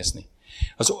utána nézni.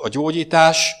 A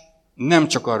gyógyítás nem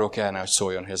csak arról kellene, hogy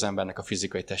szóljon, hogy az embernek a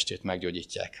fizikai testét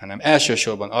meggyógyítják, hanem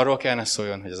elsősorban arról kellene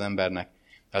szóljon, hogy az embernek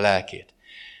a lelkét.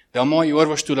 De a mai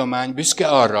orvostudomány büszke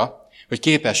arra, hogy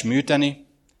képes műteni,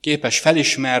 képes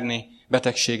felismerni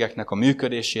betegségeknek a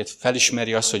működését,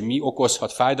 felismeri azt, hogy mi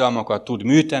okozhat fájdalmakat, tud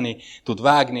műteni, tud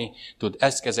vágni, tud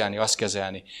ezt kezelni, azt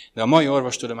kezelni. De a mai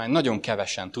orvostudomány nagyon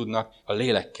kevesen tudnak a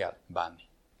lélekkel bánni.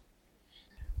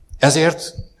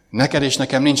 Ezért neked és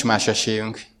nekem nincs más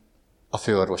esélyünk, a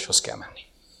főorvoshoz kell menni.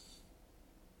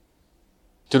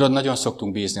 Tudod, nagyon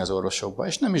szoktunk bízni az orvosokba,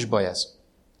 és nem is baj ez.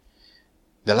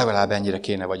 De legalább ennyire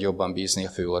kéne vagy jobban bízni a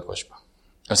főorvosba.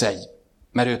 Az egy,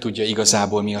 mert ő tudja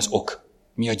igazából mi az ok,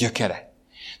 mi a gyökere.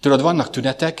 Tudod, vannak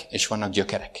tünetek, és vannak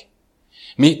gyökerek.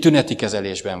 Mi tüneti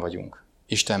kezelésben vagyunk.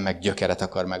 Isten meg gyökeret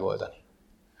akar megoldani.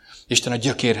 Isten a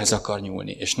gyökérhez akar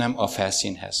nyúlni, és nem a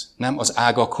felszínhez. Nem az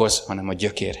ágakhoz, hanem a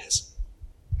gyökérhez.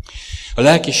 A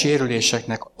lelki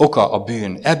sérüléseknek oka a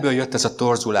bűn. Ebből jött ez a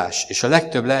torzulás, és a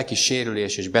legtöbb lelki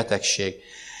sérülés és betegség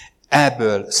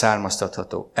ebből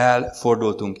származtatható.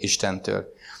 Elfordultunk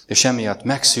Istentől, és emiatt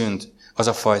megszűnt az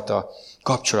a fajta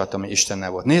kapcsolat, ami Istennel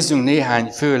volt. Nézzünk néhány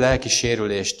fő lelki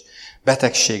sérülést,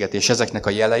 betegséget, és ezeknek a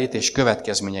jeleit és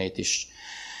következményeit is.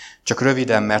 Csak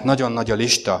röviden, mert nagyon nagy a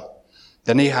lista,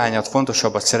 de néhányat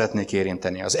fontosabbat szeretnék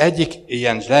érinteni. Az egyik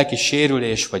ilyen lelki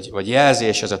sérülés vagy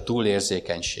jelzés, ez a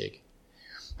túlérzékenység.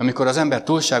 Amikor az ember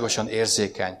túlságosan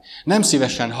érzékeny, nem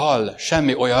szívesen hall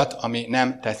semmi olyat, ami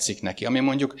nem tetszik neki, ami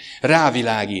mondjuk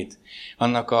rávilágít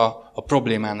annak a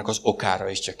problémának az okára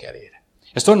és gyökerére.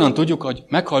 Ezt onnan tudjuk, hogy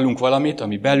meghallunk valamit,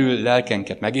 ami belül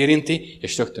lelkenket megérinti,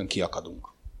 és rögtön kiakadunk.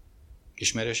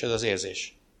 Ismerős ez az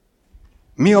érzés?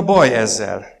 Mi a baj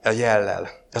ezzel, a jellel?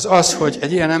 Ez az, hogy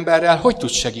egy ilyen emberrel hogy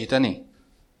tudsz segíteni?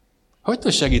 Hogy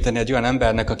tudsz segíteni egy olyan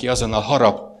embernek, aki azonnal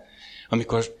harap,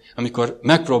 amikor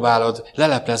megpróbálod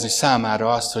leleplezni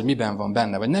számára azt, hogy miben van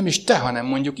benne, vagy nem is te, hanem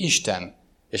mondjuk Isten,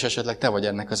 és esetleg te vagy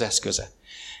ennek az eszköze.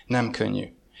 Nem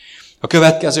könnyű. A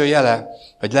következő jele,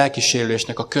 vagy lelki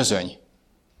sérülésnek a közöny.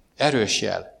 Erős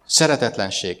jel,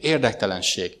 szeretetlenség,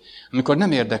 érdektelenség, amikor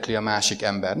nem érdekli a másik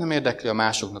ember, nem érdekli a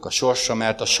másoknak a sorsa,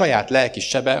 mert a saját lelki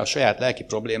sebe, a saját lelki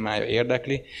problémája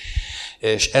érdekli,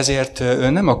 és ezért ő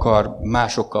nem akar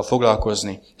másokkal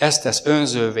foglalkozni. Ezt tesz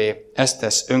önzővé, ezt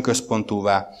tesz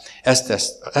önközpontúvá,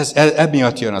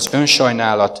 emiatt jön az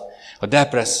önsajnálat, a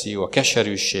depresszió, a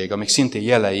keserűség, amik szintén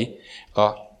jelei a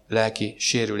lelki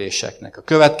sérüléseknek. A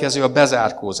következő a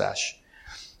bezárkózás.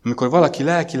 Amikor valaki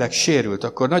lelkileg sérült,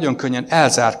 akkor nagyon könnyen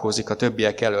elzárkózik a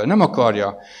többiek elől. Nem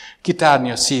akarja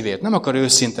kitárni a szívét, nem akar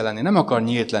őszinte lenni, nem akar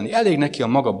nyílt lenni. Elég neki a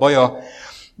maga baja,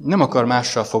 nem akar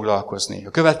mással foglalkozni.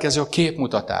 A következő a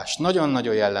képmutatás.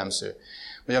 Nagyon-nagyon jellemző,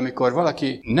 hogy amikor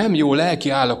valaki nem jó lelki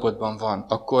állapotban van,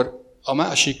 akkor a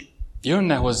másik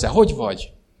jönne hozzá. Hogy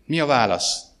vagy? Mi a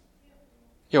válasz?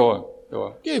 Jól.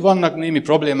 Vannak némi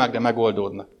problémák, de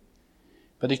megoldódnak.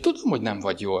 Pedig tudom, hogy nem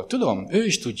vagy jól. Tudom, ő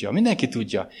is tudja, mindenki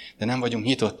tudja, de nem vagyunk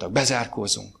nyitottak,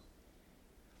 bezárkózunk.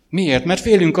 Miért? Mert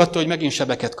félünk attól, hogy megint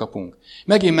sebeket kapunk.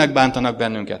 Megint megbántanak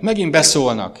bennünket, megint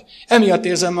beszólnak. Emiatt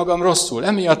érzem magam rosszul,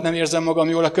 emiatt nem érzem magam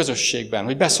jól a közösségben,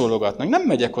 hogy beszólogatnak. Nem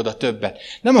megyek oda többet,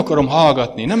 nem akarom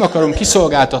hallgatni, nem akarom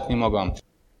kiszolgáltatni magam.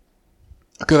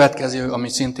 A következő, ami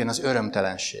szintén az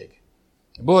örömtelenség.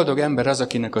 Boldog ember az,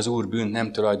 akinek az Úr bűnt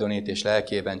nem tulajdonít, és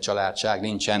lelkében családság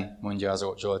nincsen, mondja az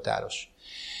Zsoltáros.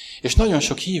 És nagyon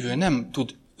sok hívő nem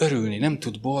tud örülni, nem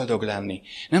tud boldog lenni,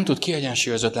 nem tud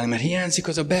kiegyensúlyozott lenni, mert hiányzik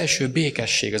az a belső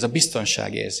békesség, az a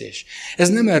biztonságérzés. Ez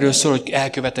nem erről szól, hogy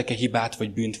elkövetek-e hibát,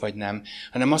 vagy bűnt, vagy nem,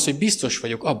 hanem az, hogy biztos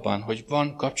vagyok abban, hogy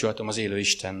van kapcsolatom az élő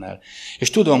Istennel. És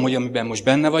tudom, hogy amiben most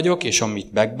benne vagyok, és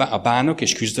amit bánok,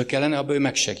 és küzdök ellene, abban ő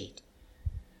megsegít.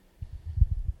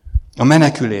 A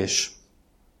menekülés.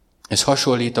 Ez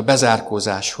hasonlít a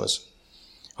bezárkózáshoz.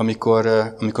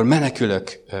 Amikor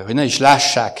menekülök, hogy ne is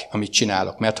lássák, amit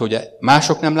csinálok. Mert hogy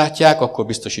mások nem látják, akkor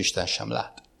biztos Isten sem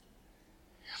lát.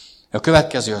 A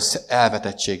következő az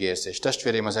elvetettségérzés.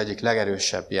 Testvérém, az egyik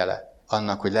legerősebb jele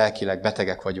annak, hogy lelkileg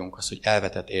betegek vagyunk, az, hogy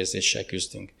elvetett érzéssel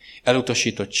küzdünk.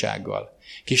 Elutasítottsággal,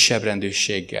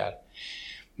 kisebbrendűséggel.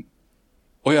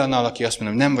 Olyannal, aki azt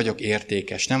mondja, hogy nem vagyok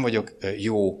értékes, nem vagyok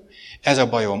jó. Ez a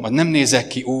bajom. Nem nézek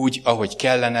ki úgy, ahogy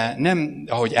kellene, nem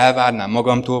ahogy elvárnám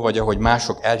magamtól, vagy ahogy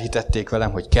mások elhitették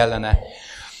velem, hogy kellene.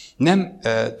 Nem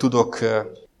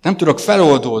tudok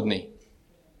feloldódni.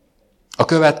 A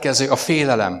következő a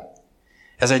félelem.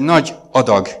 Ez egy nagy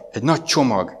adag, egy nagy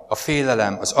csomag. A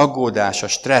félelem, az aggódás, a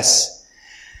stressz.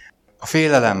 A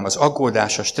félelem, az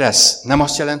aggódás, a stressz nem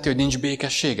azt jelenti, hogy nincs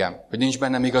békességem, hogy nincs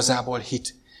bennem igazából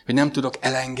hit, hogy nem tudok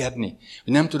elengedni,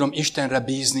 hogy nem tudom Istenre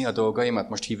bízni a dolgaimat,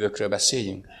 most hívőkről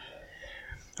beszéljünk.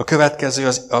 A következő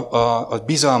a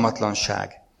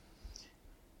bizalmatlanság.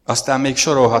 Aztán még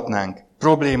sorolhatnánk.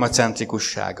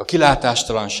 Problémacentrikusság, a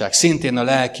kilátástalanság, szintén a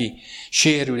lelki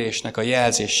sérülésnek a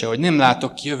jelzése, hogy nem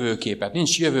látok jövőképet,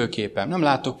 nincs jövőképem, nem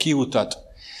látok kiutat.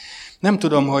 Nem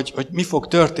tudom, hogy mi fog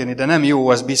történni, de nem jó,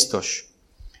 az biztos.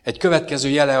 Egy következő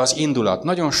jele az indulat.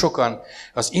 Nagyon sokan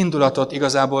az indulatot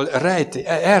igazából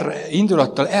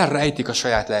indulattal elrejtik a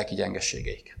saját lelki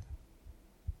gyengeségeiket.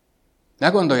 Ne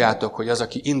gondoljátok, hogy az,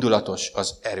 aki indulatos,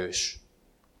 az erős.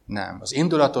 Nem, az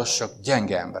indulatosok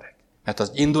gyenge emberek. Mert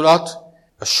az indulat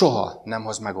az soha nem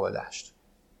hoz megoldást.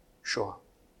 Soha.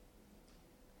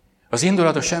 Az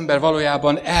indulatos ember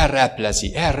valójában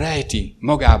elrejti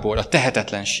magából a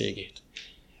tehetetlenségét.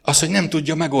 Az, hogy nem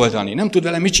tudja megoldani, nem tud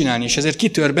vele mit csinálni, és ezért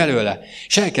kitör belőle,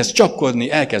 és elkezd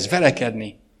csapkodni, elkezd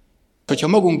verekedni. Hogyha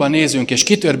magunkban nézünk, és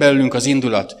kitör belőlünk az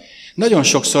indulat, nagyon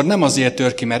sokszor nem azért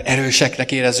tör ki, mert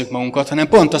erőseknek érezzük magunkat, hanem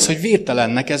pont az, hogy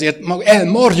védtelennek, ezért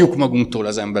elmarjuk magunktól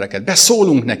az embereket,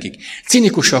 beszólunk nekik,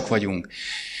 cinikusak vagyunk,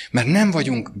 mert nem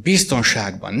vagyunk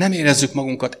biztonságban, nem érezzük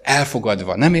magunkat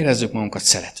elfogadva, nem érezzük magunkat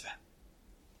szeretve.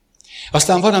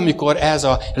 Aztán van, amikor ez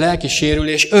a lelki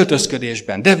sérülés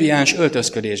öltözködésben, deviáns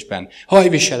öltözködésben,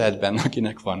 hajviseletben,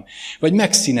 akinek van, vagy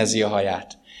megszínezi a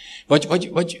haját,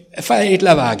 vagy fejét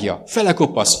levágja, fele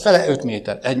kopasz, fele 5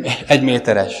 méter, 1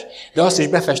 méteres, de azt is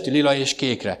befesti lila és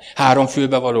kékre, 3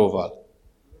 fülbevalóval.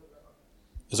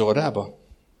 Az orrába?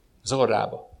 Az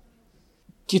orrába.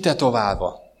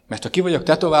 Kitetoválva. Mert ha ki vagyok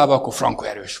tetoválva, akkor frankó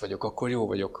erős vagyok, akkor jó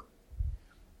vagyok.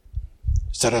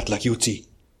 Szeretlek, Juci.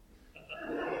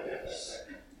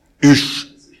 Üss!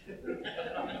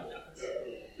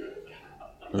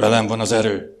 Velem van az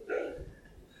erő.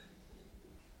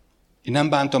 Én nem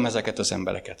bántom ezeket az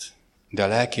embereket, de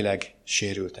lelkileg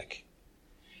sérültek.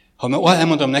 Ha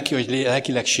elmondom neki, hogy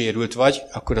lelkileg sérült vagy,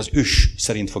 akkor az üs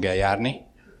szerint fog eljárni,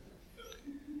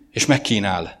 és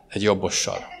megkínál egy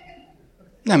jobbossal.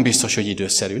 Nem biztos, hogy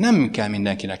időszerű. Nem kell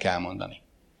mindenkinek elmondani.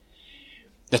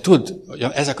 De tudd, hogy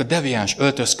ezek a deviáns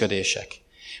öltözködések,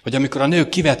 hogy amikor a nők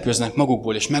kivetköznek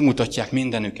magukból, és megmutatják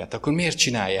mindenüket, akkor miért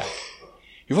csinálják?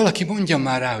 Hogy valaki mondja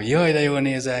már rá, hogy jaj, de jól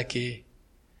nézel ki.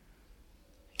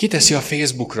 Kiteszi a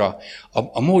Facebookra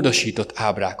a módosított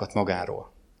ábrákat magáról.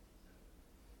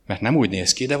 Mert nem úgy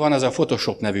néz ki, de van az a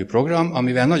Photoshop nevű program,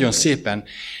 amivel nagyon szépen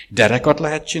derekat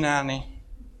lehet csinálni,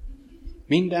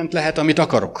 mindent lehet, amit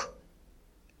akarok.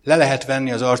 Le lehet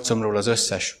venni az arcomról az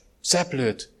összes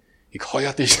szeplőt, még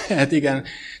hajat is lehet, igen.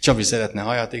 Csabi szeretne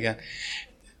hajat, igen.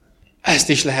 Ezt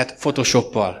is lehet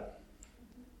Photoshoppal.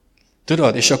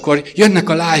 Tudod? És akkor jönnek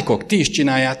a lájkok, ti is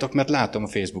csináljátok, mert látom a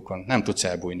Facebookon, nem tudsz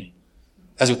elbújni.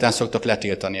 Ezután szoktak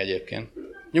letiltani egyébként.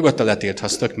 Nyugodtan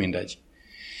letilthatsz, tök mindegy.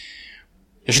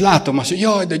 És látom azt, hogy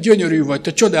jaj, de gyönyörű vagy,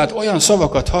 te csodát, olyan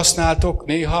szavakat használtok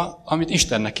néha, amit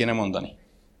Istennek kéne mondani.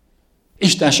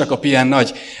 Isten se kap ilyen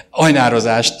nagy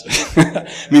ajnározást,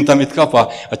 mint amit kap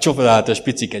a csodálatos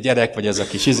picike gyerek, vagy ez a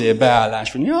kis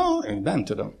beállás, hogy ja, nem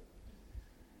tudom.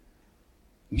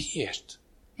 Miért?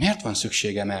 Miért van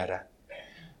szükségem erre?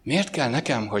 Miért kell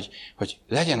nekem, hogy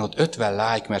legyen ott 50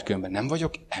 like, mert különben nem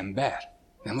vagyok ember?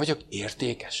 Nem vagyok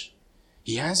értékes?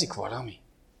 Hiányzik valami?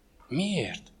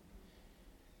 Miért?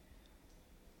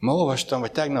 Ma olvastam,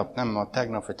 vagy tegnap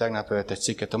előtt egy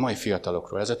cikket a mai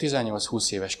fiatalokról. Ez a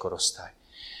 18-20 éves korosztály.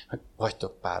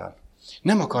 Vagytok páran.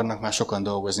 Nem akarnak már sokan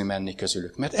dolgozni, menni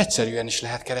közülük, mert egyszerűen is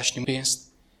lehet keresni pénzt.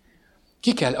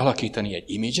 Ki kell alakítani egy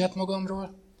imidzset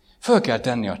magamról, föl kell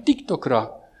tenni a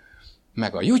TikTokra,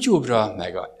 meg a YouTube-ra,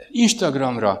 meg a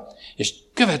Instagramra, és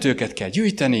követőket kell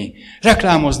gyűjteni,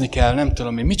 reklámozni kell, nem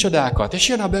tudom én micsodákat, és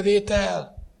jön a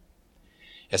bevétel.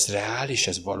 Ez reális,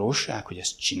 ez valóság, hogy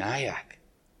ezt csinálják?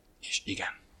 És igen.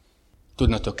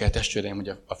 Tudnatok kell, testvéreim, hogy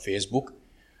a Facebook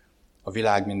a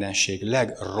világ mindenség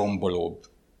legrombolóbb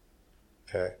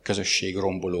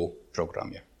közösségromboló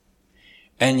programja.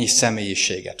 Ennyi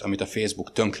személyiséget, amit a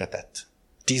Facebook tönkretett,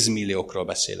 10 milliókról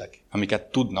beszélek,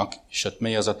 amiket tudnak, és ott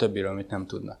mi az a többiről, amit nem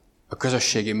tudnak. A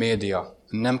közösségi média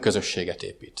nem közösséget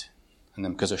épít,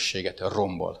 hanem közösséget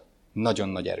rombol. Nagyon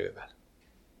nagy erővel.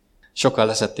 Sokan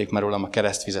leszették már rólam a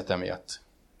keresztvizet emiatt.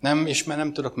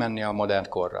 Nem tudok menni a modern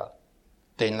korral.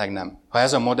 Tényleg nem. Ha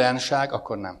ez a modernság,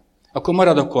 akkor nem. Akkor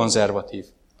maradok konzervatív.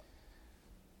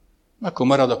 Akkor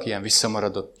maradok ilyen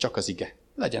visszamaradott, csak az ige.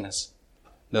 Legyen ez.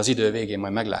 De az idő végén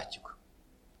majd meglátjuk.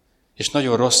 És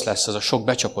nagyon rossz lesz az a sok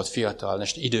becsapott fiatal,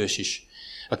 és idős is,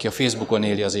 aki a Facebookon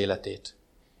éli az életét.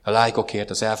 A lájkokért,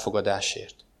 az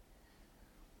elfogadásért.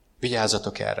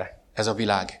 Vigyázzatok erre. Ez a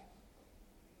világ.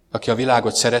 Aki a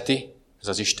világot szereti, ez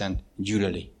az Istent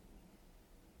gyűlöli.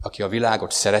 Aki a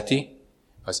világot szereti,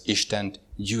 az Istent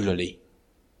gyűlöli.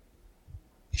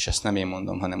 És ezt nem én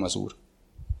mondom, hanem az Úr.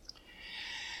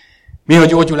 Mi a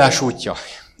gyógyulás útja?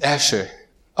 Első,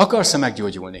 akarsz-e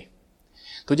meggyógyulni?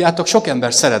 Tudjátok, sok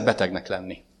ember szeret betegnek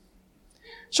lenni.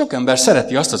 Sok ember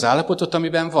szereti azt az állapotot,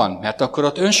 amiben van, mert akkor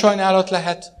ott önsajnálat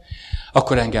lehet,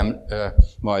 akkor engem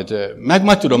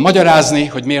majd tudom magyarázni,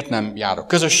 hogy miért nem járok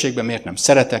közösségbe, miért nem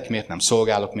szeretek, miért nem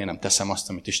szolgálok, miért nem teszem azt,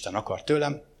 amit Isten akar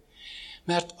tőlem.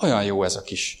 Mert olyan jó ez a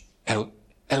kis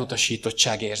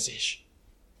elutasítottság érzés.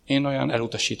 Én olyan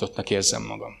elutasítottnak érzem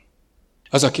magam.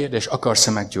 Az a kérdés,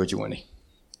 akarsz-e meggyógyulni?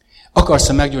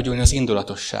 Akarsz-e meggyógyulni az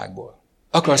indulatosságból?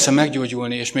 Akarsz-e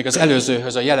meggyógyulni, és még az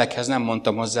előzőhöz, a jelekhez nem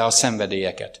mondtam hozzá a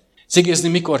szenvedélyeket. Cigizni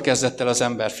mikor kezdett el az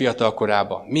ember fiatal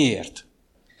korában? Miért?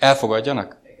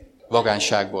 Elfogadjanak?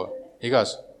 Vagányságból.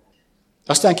 Igaz?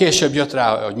 Aztán később jött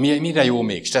rá, hogy mire jó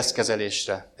még,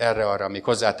 stresszkezelésre, erre-arra, még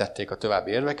hozzátették a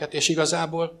további érveket, és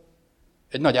igazából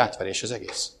egy nagy átverés az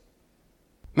egész.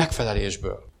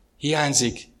 Megfelelésből.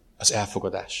 Hiányzik az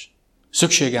elfogadás.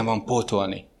 Szükségem van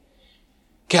pótolni.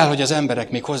 Kell, hogy az emberek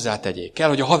még hozzátegyék. Kell,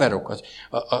 hogy a haverok,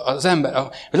 az ember,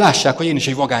 lássák, hogy én is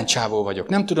egy vagánycsávó vagyok.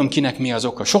 Nem tudom, kinek mi az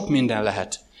oka. Sok minden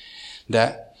lehet.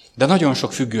 De nagyon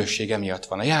sok függőség emiatt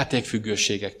van. A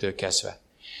játékfüggőségektől kezdve.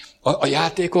 A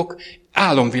játékok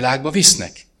álomvilágba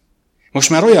visznek. Most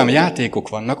már olyan játékok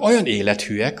vannak, olyan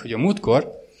élethűek, hogy a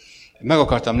múltkor meg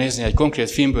akartam nézni egy konkrét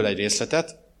filmből egy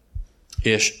részletet,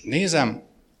 és nézem,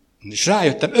 és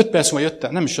rájöttem, 5 perc múlva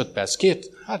jöttem, nem is 5 perc,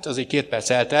 azért 2 perc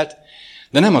eltelt,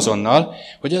 de nem azonnal,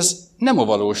 hogy ez nem a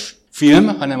valós film,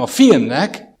 hanem a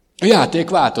filmnek a játék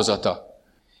változata.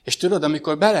 És tudod,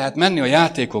 amikor be lehet menni a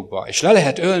játékokba, és le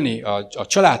lehet ölni a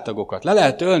családtagokat, le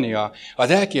lehet ölni az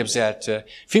elképzelt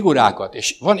figurákat,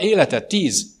 és van életed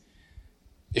 10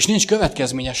 És nincs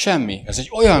következménye semmi. Ez egy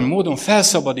olyan módon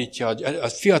felszabadítja a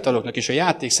fiataloknak és a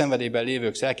játék szenvedélyben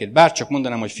lévők lelkét. Bárcsak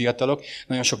mondanám, hogy fiatalok,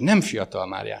 nagyon sok nem fiatal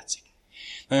már játszik.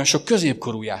 Nagyon sok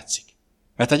középkorú játszik.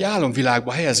 Mert egy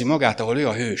álomvilágba helyezi magát, ahol ő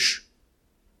a hős.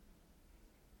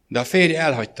 De a férje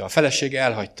elhagyta, a felesége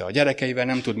elhagyta, a gyerekeivel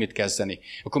nem tud mit kezdeni.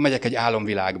 Akkor megyek egy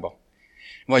álomvilágba.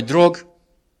 Vagy drog,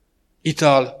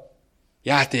 ital,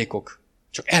 játékok.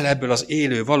 Csak el ebből az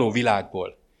élő, való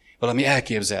világból. Valami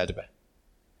elképzeltbe.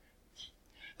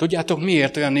 Tudjátok,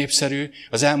 miért olyan népszerű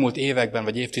az elmúlt években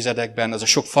vagy évtizedekben az a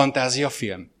sok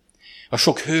fantáziafilm? A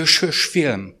sok hős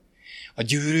film? A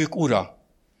Gyűrűk ura?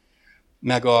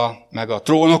 Meg a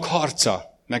Trónok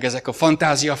harca? Meg ezek a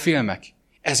fantáziafilmek?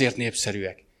 Ezért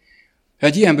népszerűek. Ha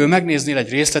egy ilyenből megnéznél egy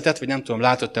részletet, vagy nem tudom,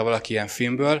 látott-e valaki ilyen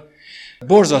filmből,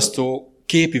 borzasztó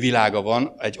képi világa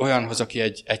van egy olyanhoz, aki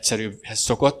egy egyszerűhez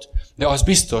szokott, de az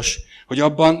biztos, hogy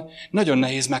abban nagyon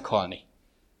nehéz meghalni.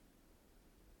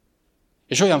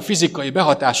 És olyan fizikai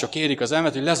behatások érik az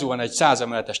embert, hogy lezuhan egy 100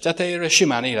 emeletes tetejéről, és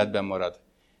simán életben marad.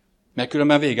 Mert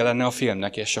különben vége lenne a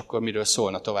filmnek, és akkor miről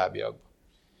szólna továbbiakban.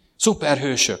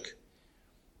 Szuperhősök.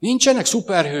 Nincsenek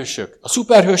szuperhősök. A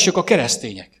szuperhősök a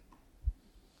keresztények.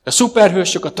 A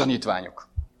szuperhősök a tanítványok.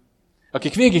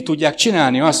 Akik végig tudják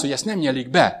csinálni azt, hogy ezt nem nyelik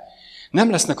be.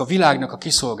 Nem lesznek a világnak a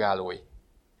kiszolgálói.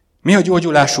 Mi a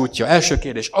gyógyulás útja? Első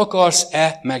kérdés.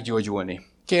 Akarsz-e meggyógyulni?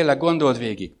 Kérlek, gondold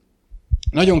végig.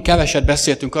 Nagyon keveset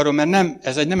beszéltünk arról, mert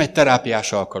ez nem egy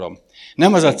terápiás alkalom.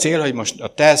 Nem az a cél, hogy most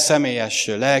a te személyes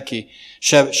lelki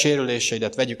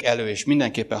sérüléseidet vegyük elő, és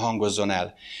mindenképpen hangozzon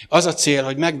el. Az a cél,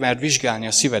 hogy megmerd vizsgálni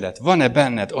a szívedet. Van-e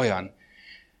benned olyan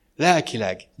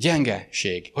lelkileg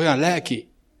gyengeség, olyan lelki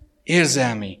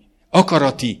érzelmi,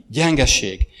 akarati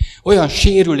gyengeség, olyan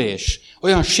sérülés,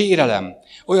 olyan sérelem,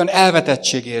 olyan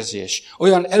elvetettségérzés,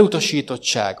 olyan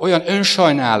elutasítottság, olyan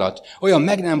önsajnálat, olyan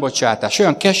meg nem bocsátás,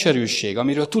 olyan keserűség,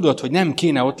 amiről tudod, hogy nem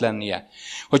kéne ott lennie,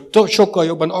 hogy sokkal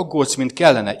jobban aggódsz, mint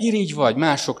kellene, irigy vagy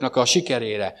másoknak a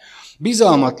sikerére,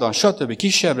 bizalmatlan, stb.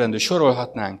 Kisebbrendű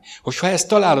sorolhatnánk, hogy ha ezt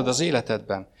találod az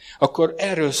életedben, akkor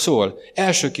erről szól.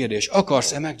 Első kérdés,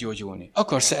 akarsz-e meggyógyulni?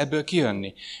 Akarsz-e ebből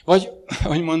kijönni? Vagy,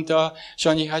 ahogy mondta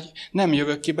Sanyi, hogy nem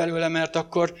jövök ki belőle, mert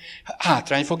akkor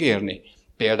hátrány fog érni.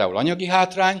 Például anyagi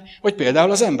hátrány, vagy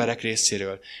például az emberek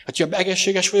részéről. Hát, ha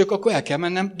egészséges vagyok, akkor el kell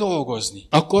mennem dolgozni.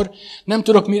 Akkor nem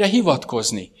tudok mire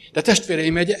hivatkozni. De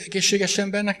testvéreim, egy egészséges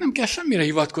embernek nem kell semmire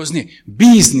hivatkozni.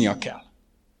 Bíznia kell.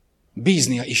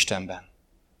 Bíznia Istenben.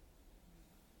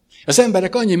 Az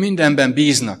emberek annyi mindenben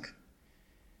bíznak.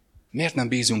 Miért nem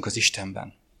bízunk az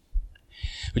Istenben?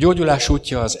 A gyógyulás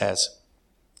útja az ez.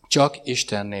 Csak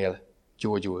Istennél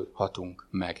gyógyulhatunk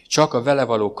meg. Csak a vele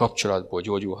való kapcsolatból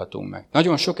gyógyulhatunk meg.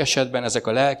 Nagyon sok esetben ezek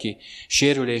a lelki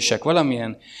sérülések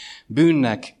valamilyen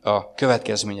bűnnek a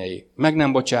következményei. Meg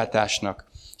nem bocsátásnak,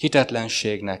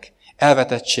 hitetlenségnek,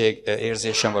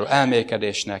 elvetettség-érzésen való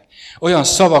elmélkedésnek, olyan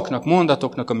szavaknak,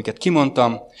 mondatoknak, amiket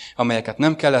kimondtam, amelyeket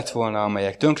nem kellett volna,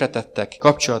 amelyek tönkretettek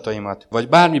kapcsolataimat, vagy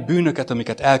bármi bűnöket,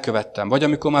 amiket elkövettem, vagy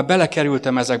amikor már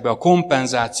belekerültem ezekbe a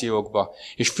kompenzációkba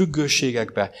és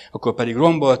függőségekbe, akkor pedig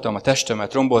romboltam a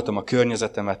testemet, romboltam a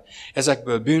környezetemet.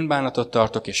 Ezekből bűnbánatot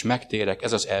tartok és megtérek,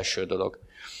 ez az első dolog.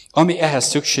 Ami ehhez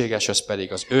szükséges, az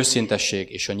pedig az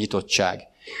őszintesség és a nyitottság.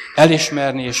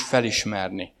 Elismerni és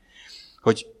felismerni,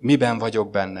 hogy miben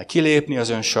vagyok benne. Kilépni az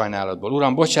önsajnálatból.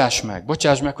 Uram, bocsáss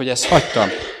meg, hogy ezt hagytam.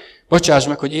 Bocsáss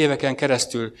meg, hogy éveken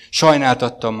keresztül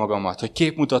sajnáltattam magamat, hogy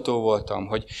képmutató voltam,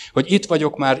 hogy itt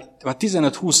vagyok már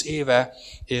 15-20 éve,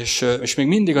 és még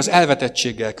mindig az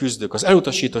elvetettséggel küzdök, az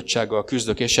elutasítottsággal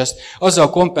küzdök, és ezt azzal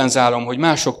kompenzálom, hogy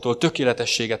másoktól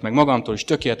tökéletességet, meg magamtól is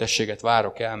tökéletességet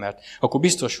várok el, mert akkor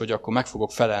biztos, hogy akkor meg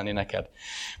fogok felelni neked.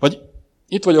 Vagy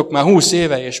itt vagyok már 20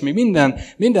 éve, és még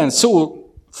minden szó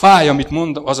fáj, amit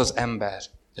mondom, az az ember.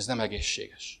 Ez nem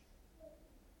egészséges.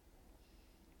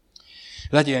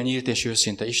 Legyél nyílt és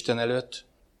őszinte Isten előtt,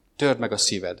 törd meg a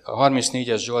szíved. A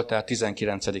 34-es Zsoltár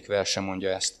 19. verse mondja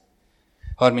ezt.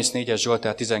 34-es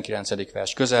Zsoltár 19.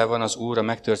 vers. Közel van az Úr a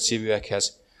megtört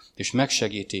szívűekhez, és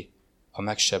megsegíti a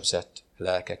megsebzett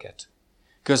lelkeket.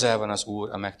 Közel van az Úr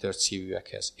a megtört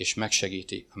szívűekhez, és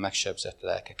megsegíti a megsebzett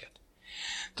lelkeket.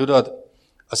 Tudod,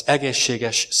 az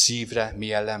egészséges szívre mi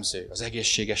jellemző? Az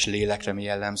egészséges lélekre mi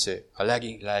jellemző? A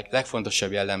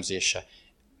legfontosabb jellemzése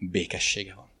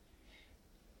békessége van.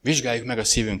 Vizsgáljuk meg a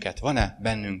szívünket. Van-e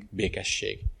bennünk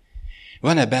békesség?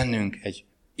 Van-e bennünk egy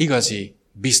igazi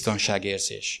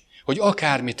biztonságérzés? Hogy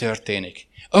akármi történik,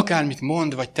 akármit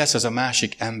mond vagy tesz az a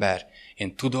másik ember,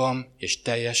 én tudom és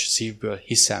teljes szívből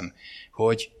hiszem,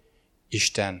 hogy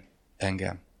Isten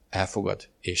engem elfogad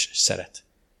és szeret.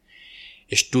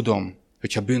 És tudom,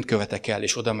 hogyha bűnt követek el,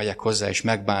 és oda megyek hozzá, és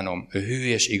megbánom, ő hű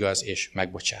és igaz, és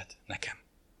megbocsát nekem.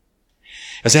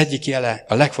 Az egyik jele,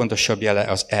 a legfontosabb jele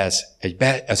az ez,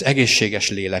 az egészséges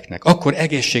léleknek. Akkor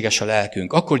egészséges a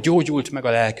lelkünk, akkor gyógyult meg a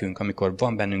lelkünk, amikor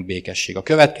van bennünk békesség. A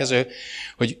következő,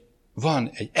 hogy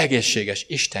van egy egészséges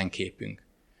Istenképünk.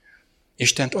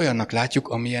 Istent olyannak látjuk,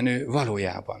 amilyen ő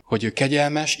valójában. Hogy ő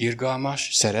kegyelmes, irgalmas,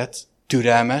 szeret,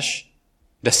 türelmes,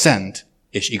 de szent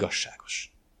és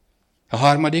igazságos. A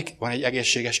harmadik, van egy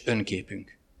egészséges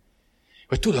önképünk.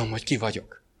 Hogy tudom, hogy ki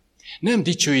vagyok. Nem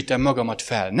dicsőítem magamat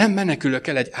fel, nem menekülök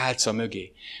el egy álca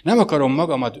mögé. Nem akarom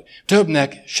magamat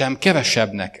többnek, sem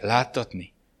kevesebbnek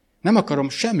láttatni. Nem akarom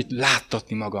semmit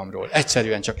láttatni magamról.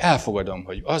 Egyszerűen csak elfogadom,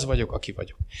 hogy az vagyok, aki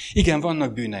vagyok. Igen,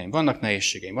 vannak bűneim, vannak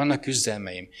nehézségeim, vannak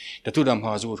küzdelmeim, de tudom,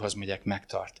 ha az Úrhoz megyek,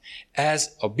 megtart.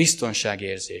 Ez a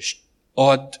biztonságérzés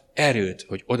ad erőt,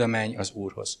 hogy oda menj az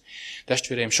Úrhoz.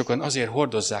 Testvéreim, sokan azért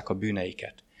hordozzák a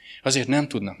bűneiket. Azért nem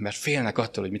tudnak, mert félnek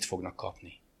attól, hogy mit fognak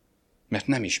kapni. Mert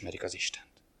nem ismerik az Istent.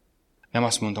 Nem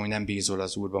azt mondom, hogy nem bízol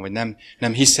az Úrban, vagy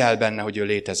nem hiszel benne, hogy ő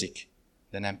létezik,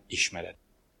 de nem ismered.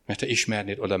 Mert ha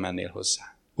ismernéd, oda mennél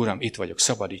hozzá. Uram, itt vagyok,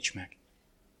 szabadíts meg.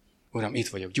 Uram, itt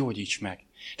vagyok, gyógyíts meg.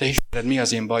 Te ismered, mi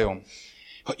az én bajom.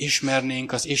 Ha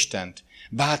ismernénk az Istent,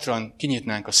 bátran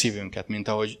kinyitnánk a szívünket, mint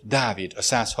ahogy Dávid a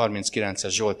 139-es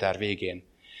Zsoltár végén.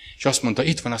 És azt mondta,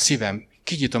 itt van a szívem,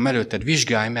 kinyitom előtted,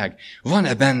 vizsgálj meg,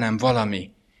 van-e bennem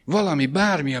valami,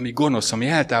 bármi, ami gonosz, ami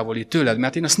eltávolít tőled,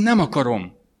 mert én azt nem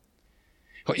akarom.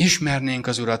 Ha ismernénk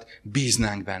az Urat,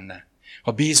 bíznánk benne.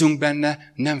 Ha bízunk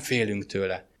benne, nem félünk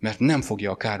tőle, mert nem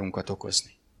fogja a kárunkat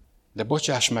okozni. De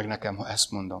bocsáss meg nekem, ha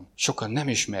ezt mondom, sokan nem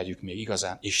ismerjük még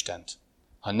igazán Istent,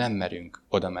 ha nem merünk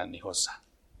oda menni hozzá.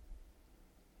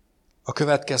 A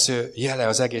következő jele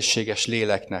az egészséges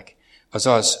léleknek az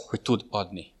az, hogy tud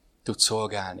adni, tud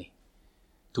szolgálni,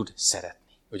 tud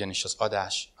szeretni. Ugyanis az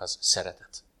adás az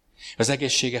szeretet. Az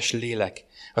egészséges lélek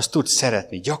az tud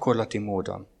szeretni gyakorlati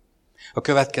módon. A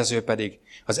következő pedig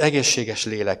az egészséges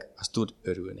lélek az tud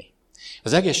örülni.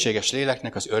 Az egészséges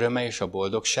léleknek az öröme és a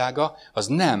boldogsága az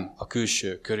nem a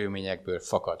külső körülményekből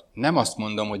fakad. Nem azt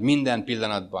mondom, hogy minden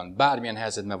pillanatban, bármilyen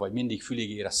helyzetben vagy, mindig fülig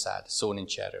ér a szád. Szó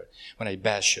nincs erről. Van egy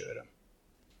belső öröm.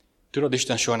 Tudod,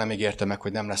 Isten soha nem ígérte meg,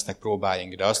 hogy nem lesznek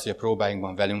próbáink, de azt, hogy a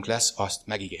próbáinkban velünk lesz, azt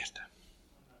megígérte.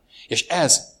 És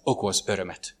ez okoz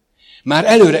örömet. Már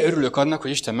előre örülök annak,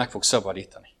 hogy Isten meg fog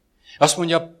szabadítani. Azt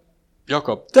mondja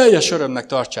Jakab, teljes örömnek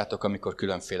tartsátok, amikor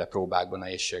különféle próbákban,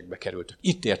 nehézségekbe kerültök.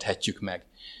 Itt érthetjük meg,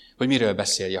 hogy miről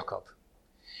beszél Jakab.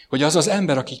 Hogy az az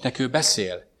ember, akiknek ő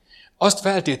beszél, azt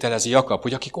feltételezi Jakab,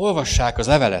 hogy akik olvassák az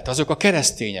levelet, azok a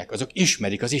keresztények, azok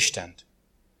ismerik az Istent.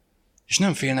 És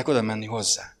nem félnek oda menni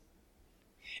hozzá.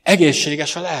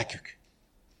 Egészséges a lelkük.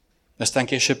 Aztán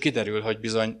később kiderül, hogy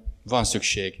bizony van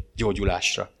szükség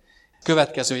gyógyulásra.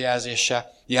 Következő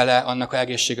jele annak a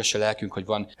egészséges a lelkünk, hogy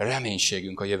van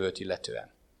reménységünk a jövőt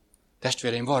illetően.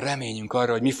 Testvéreim, van reményünk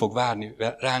arra, hogy mi fog várni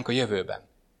ránk a jövőben.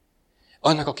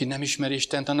 Annak, aki nem ismeri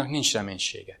Istent, annak nincs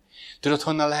reménysége. Tudod,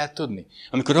 honnan lehet tudni?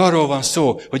 Amikor arról van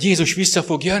szó, hogy Jézus vissza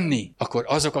fog jönni, akkor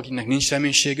azok, akiknek nincs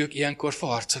reménységük, ilyenkor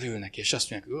farccal ülnek, és azt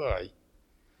mondják,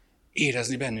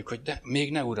 érezni bennük, hogy de,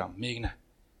 még ne, Uram, még ne.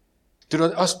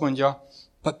 Tudod, azt mondja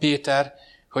Péter,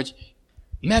 hogy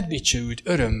megdicsőült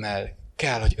örömmel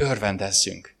kell, hogy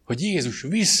örvendezzünk, hogy Jézus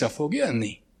vissza fog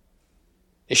jönni,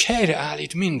 és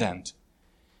helyreállít mindent,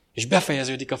 és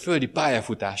befejeződik a földi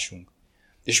pályafutásunk,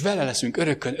 és vele leszünk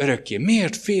örökkön örökké.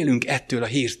 Miért félünk ettől a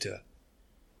hírtől?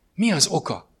 Mi az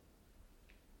oka?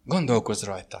 Gondolkozz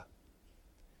rajta.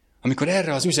 Amikor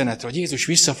erre az üzenetre, hogy Jézus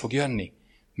vissza fog jönni,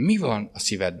 mi van a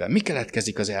szívedben? Mi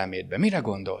keletkezik az elmédben? Mire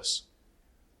gondolsz?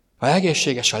 Ha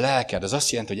egészséges a lelked, az azt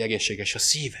jelenti, hogy egészséges a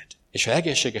szíved. És ha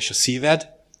egészséges a szíved,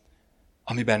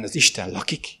 amiben az Isten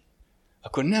lakik,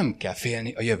 akkor nem kell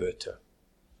félni a jövőtől.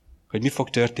 Hogy mi fog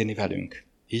történni velünk.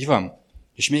 Így van?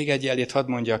 És még egy jelét hadd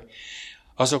mondjak,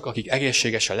 azok, akik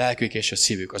egészséges a lelkük és a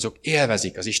szívük, azok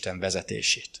élvezik az Isten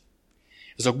vezetését.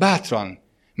 Azok bátran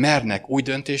mernek úgy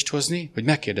döntést hozni, hogy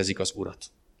megkérdezik az Urat.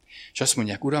 És azt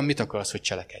mondják, Uram, mit akarsz, hogy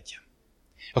cselekedjem?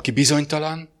 Aki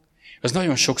bizonytalan, az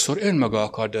nagyon sokszor önmaga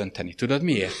akar dönteni. Tudod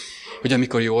miért? Hogy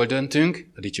amikor jól döntünk,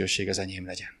 a dicsőség az enyém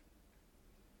legyen.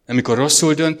 Amikor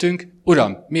rosszul döntünk,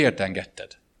 Uram, miért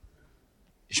engedted?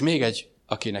 És még egy,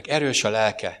 akinek erős a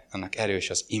lelke, annak erős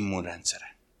az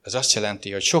immunrendszere. Ez azt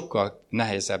jelenti, hogy sokkal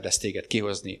nehezebb lesz téged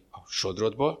kihozni a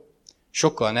sodrodból,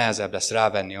 sokkal nehezebb lesz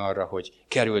rávenni arra, hogy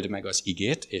kerüld meg az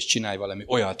igét, és csinálj valami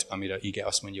olyat, amire ige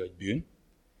azt mondja, hogy bűn.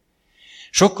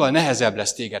 Sokkal nehezebb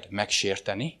lesz téged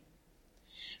megsérteni,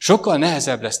 sokkal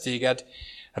nehezebb lesz téged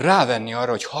rávenni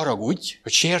arra, hogy haragudj,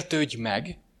 hogy sértődj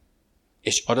meg,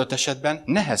 és adott esetben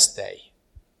neheztelj.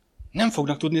 Nem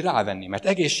fognak tudni rávenni, mert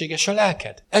egészséges a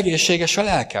lelked. Egészséges a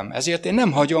lelkem. Ezért én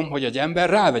nem hagyom, hogy egy ember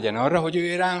rávegyen arra, hogy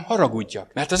ő rám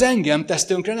haragudjak. Mert az engem tesz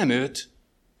tönkre, nem őt.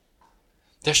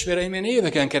 Testvéreim, én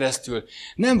éveken keresztül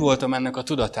nem voltam ennek a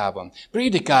tudatában.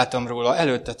 Prédikáltam róla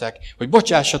előttetek, hogy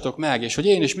bocsássatok meg, és hogy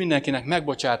én is mindenkinek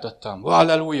megbocsátottam.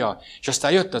 Halleluja! És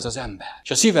aztán jött az ember.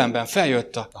 És a szívemben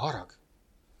feljött a harag.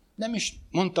 Nem is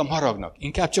mondtam haragnak,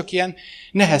 inkább csak ilyen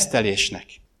neheztelésnek.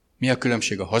 Mi a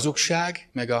különbség a hazugság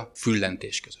meg a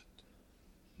füllentés között?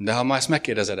 De ha ma ezt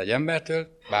megkérdezed egy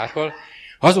embertől, bárhol,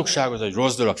 hazugság az egy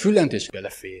rossz dolog, füllentés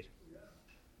belefér.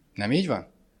 Nem így van?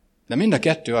 De mind a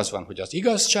kettő az van, hogy az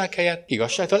igazság helyett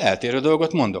igazságtól eltérő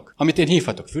dolgot mondok. Amit én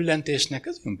hívhatok füllentésnek,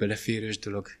 az beleférős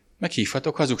dolog. Meg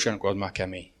hívhatok hazugságnak, az már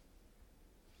kemény.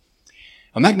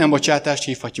 A meg nem bocsátást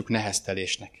hívhatjuk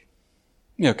neheztelésnek.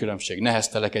 Mi a különbség?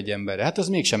 Neheztelek egy emberre. Hát az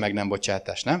mégsem meg nem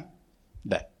bocsátás, nem?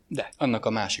 De, annak a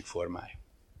másik formája.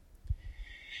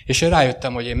 És én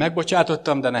rájöttem, hogy én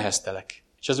megbocsátottam, de neheztelek.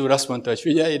 És az Úr azt mondta, hogy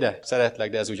figyelj ide,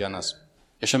 szeretlek, de ez ugyanaz.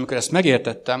 És amikor ezt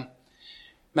megértettem,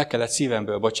 meg kellett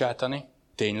szívemből bocsátani,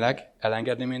 tényleg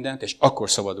elengedni mindent, és akkor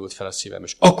szabadult fel a szívem,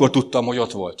 és akkor tudtam, hogy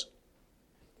ott volt.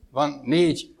 Van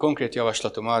 4 konkrét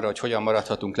javaslatom arra, hogy hogyan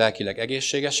maradhatunk lelkileg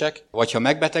egészségesek, vagy ha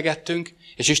megbetegedtünk,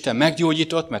 és Isten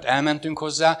meggyógyított, mert elmentünk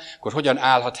hozzá, akkor hogyan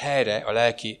állhat helyre a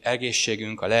lelki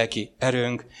egészségünk, a lelki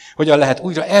erőnk, hogyan lehet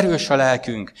újra erős a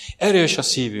lelkünk, erős a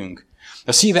szívünk.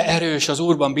 A szíve erős, az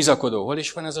Úrban bizakodó. Hol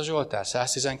is van ez a Zsoltár?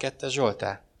 112-es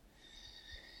Zsoltár.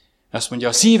 Azt mondja,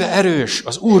 a szíve erős,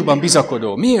 az Úrban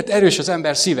bizakodó. Miért erős az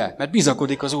ember szíve? Mert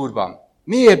bizakodik az Úrban.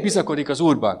 Miért bizakodik az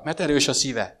Úrban? Mert erős a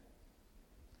szíve.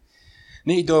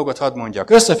 4 dolgot hadd mondjak.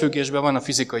 Összefüggésben van a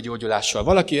fizikai gyógyulással.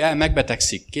 Valaki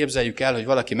megbetegszik, képzeljük el, hogy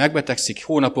valaki megbetegszik,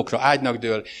 hónapokra ágynak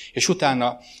dől, és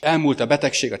utána elmúlt a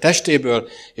betegség a testéből,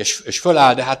 és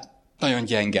föláll, de hát nagyon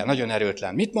gyenge, nagyon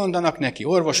erőtlen. Mit mondanak neki?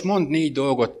 Orvos, mond 4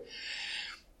 dolgot.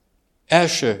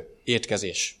 Első,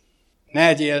 étkezés. Ne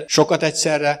egyél sokat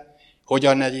egyszerre,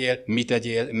 hogyan egyél, mit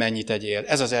egyél, mennyit egyél.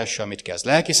 Ez az első, amit kezd.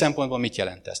 Lelki szempontból mit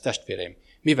jelent ez, testvéreim?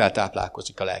 Mivel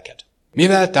táplálkozik a lelked?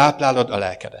 Mivel táplálod a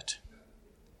lelkedet?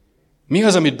 Mi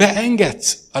az, amit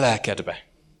beengedsz a lelkedbe?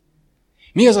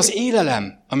 Mi az az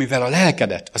élelem, amivel a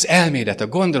lelkedet, az elmédet, a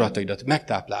gondolataidat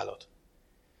megtáplálod?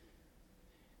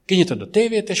 Kinyitod a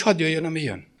tévét, és hadd jöjjön, ami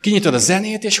jön. Kinyitod a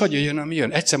zenét, és hadd jöjjön, ami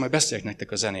jön. Egyszer majd beszélek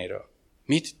nektek a zenéről.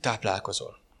 Mit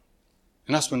táplálkozol?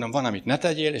 Én azt mondom, van, amit ne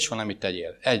tegyél, és van, amit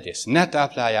tegyél. Egyrészt ne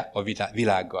tápláljál a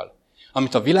világgal.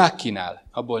 Amit a világ kínál,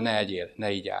 abból ne egyél,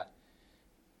 ne igyál.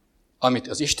 Amit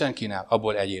az Isten kínál,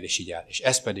 abból egyél és igyál. És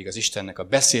ez pedig az Istennek a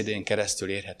beszédén keresztül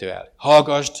érhető el.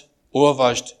 Hallgasd,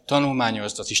 olvasd,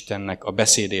 tanulmányozd az Istennek a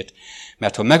beszédét,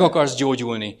 mert ha meg akarsz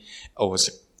gyógyulni,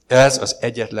 ahhoz ez az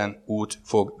egyetlen út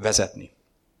fog vezetni.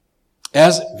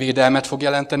 Ez védelmet fog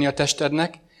jelenteni a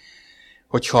testednek,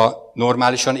 hogyha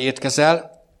normálisan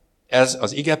étkezel, ez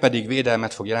az ige pedig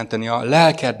védelmet fog jelenteni a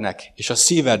lelkednek és a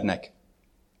szívednek.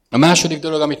 A második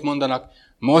dolog, amit mondanak,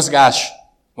 mozgás.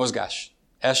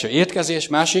 Első étkezés,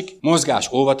 másik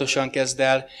mozgás. Óvatosan kezd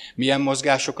el, milyen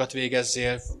mozgásokat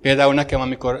végezzél. Például nekem,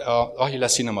 amikor a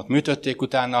ahilleszínamat műtötték,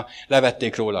 utána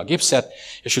levették róla a gipszet,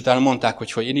 és utána mondták,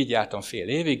 hogy én így jártam fél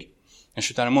évig, és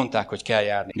utána mondták, hogy kell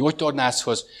járni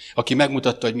gyógytornászhoz, aki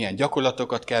megmutatta, hogy milyen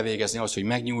gyakorlatokat kell végezni ahhoz, hogy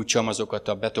megnyújtsam azokat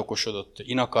a betokosodott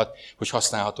inakat, hogy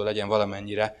használható legyen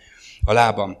valamennyire a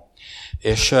lábam.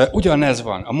 És ugyanez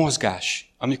van, a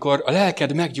mozgás, amikor a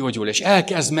lelked meggyógyul, és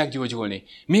elkezd meggyógyulni.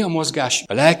 Mi a mozgás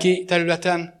a lelki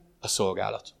területen? A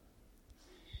szolgálat.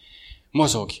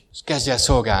 Mozogj, kezdj el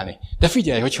szolgálni. De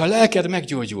figyelj, hogyha a lelked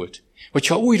meggyógyult,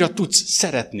 hogyha újra tudsz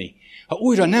szeretni, ha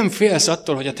újra nem félsz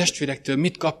attól, hogy a testvérektől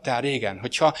mit kaptál régen,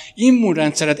 hogyha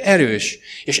immunrendszered erős,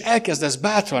 és elkezdesz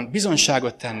bátran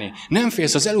bizonyságot tenni, nem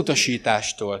félsz az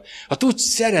elutasítástól, ha tudsz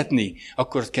szeretni,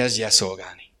 akkor kezdj el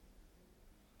szolgálni.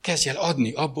 Kezdj el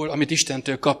adni abból, amit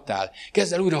Istentől kaptál.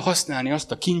 Kezdj el újra használni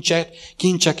azt a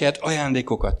kincseket,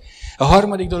 ajándékokat. A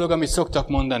harmadik dolog, amit szoktak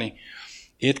mondani,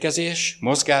 étkezés,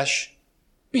 mozgás,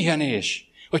 pihenés.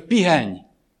 Hogy pihenj.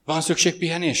 Van szükség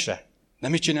pihenésre? De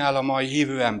mit csinál a mai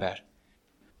hívő ember?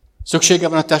 Szüksége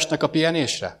van a testnek a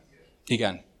pihenésre?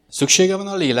 Igen. Szüksége van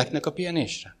a léleknek a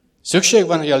pihenésre? Szükség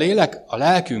van, hogy a lélek, a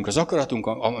lelkünk, az akaratunk,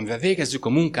 amivel végezzük a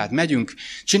munkát, megyünk,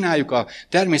 csináljuk a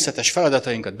természetes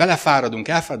feladatainkat, belefáradunk,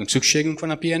 elfáradunk, szükségünk van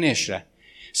a pihenésre?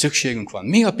 Szükségünk van.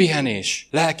 Mi a pihenés?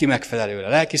 Lelki megfelelője,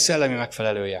 lelki-szellemi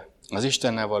megfelelője. Az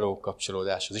Istennel való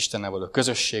kapcsolódás, az Istennel való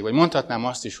közösség, vagy mondhatnám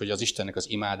azt is, hogy az Istennek az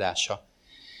imádása.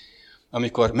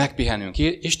 amikor megpihenünk.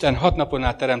 Isten 6 napon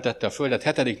át teremtette a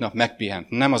földet, 7. nap megpihent.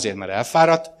 Nem azért, mert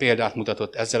elfáradt, példát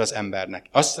mutatott ezzel az embernek.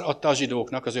 Azt adta a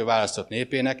zsidóknak, az ő választott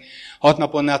népének, 6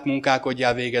 napon át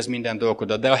munkálkodjál, végez minden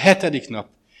dolgodat, de a 7. nap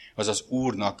az az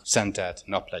Úrnak szentelt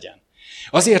nap legyen.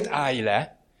 Azért állj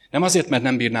le, nem azért, mert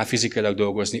nem bírnál fizikailag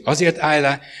dolgozni, azért állj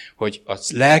le, hogy a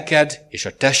lelked és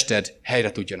a tested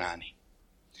helyre tudjon állni.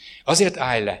 Azért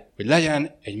állj le, hogy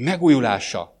legyen egy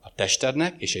megújulása a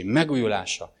testednek, és egy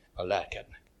megújulása a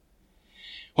lelkednek.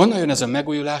 Honnan jön ez a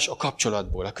megújulás? A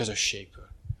kapcsolatból, a közösségből.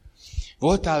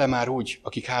 Voltál-e már úgy,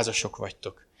 akik házasok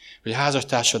vagytok, hogy a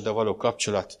házastársaddal való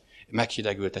kapcsolat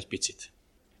meghidegült egy picit?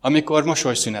 Amikor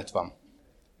mosolyszünet van.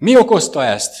 Mi okozta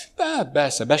ezt?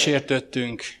 Persze,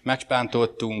 besértődtünk,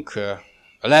 megspántoltunk,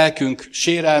 a lelkünk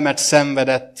sérelmet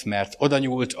szenvedett, mert oda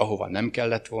nyúlt, ahova nem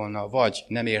kellett volna, vagy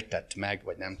nem értett meg,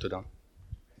 vagy nem tudom.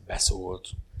 Beszólt.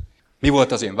 Mi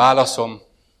volt az én válaszom?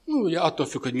 Ugye attól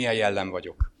függ, hogy milyen jellem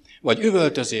vagyok. Vagy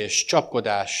üvöltözés,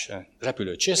 csapkodás,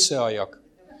 repülő csészsealjak,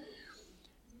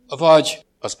 vagy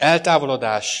az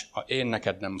eltávolodás, én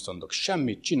neked nem mondok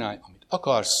semmit, csinálj, amit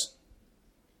akarsz.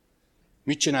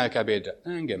 Mit csináljuk ebédre?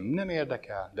 Engem nem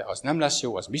érdekel, de az nem lesz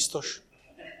jó, az biztos.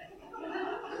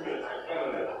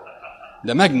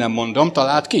 De meg nem mondom,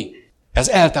 találd ki. Ez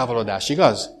eltávolodás,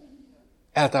 igaz?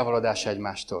 Eltávolodás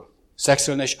egymástól.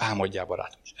 Szexelne és álmodjál,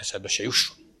 barátom, és eszedbe se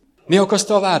jusson. Mi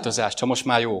okozta a változást, ha most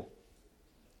már jó?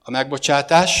 A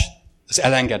megbocsátás, az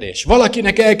elengedés.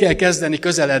 Valakinek el kell kezdeni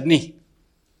közeledni.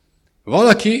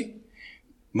 Valaki,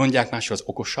 mondják máshol, az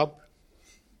okosabb,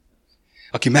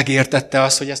 aki megértette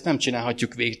azt, hogy ezt nem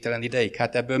csinálhatjuk végtelen ideig.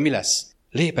 Hát ebből mi lesz?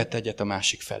 Lépett egyet a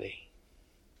másik felé.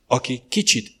 Aki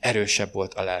kicsit erősebb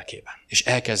volt a lelkében, és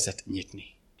elkezdett nyitni.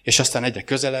 És aztán egyre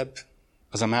közelebb,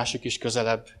 az a másik is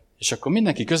közelebb, és akkor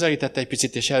mindenki közelítette egy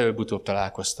picit, és előbb-utóbb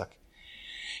találkoztak.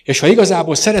 És ha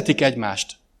igazából szeretik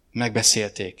egymást,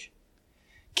 megbeszélték.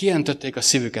 Kiöntötték a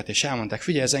szívüket, és elmondták,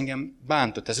 figyelj, ez engem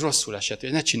bántott, ez rosszul esett,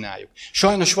 hogy ne csináljuk.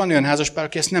 Sajnos van olyan házaspár,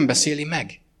 aki ezt nem beszéli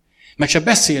meg. Meg se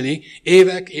beszéli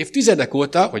évek, évtizedek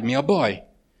óta, hogy mi a baj.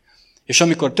 És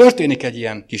amikor történik egy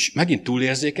ilyen kis, megint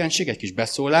túlérzékenység, egy kis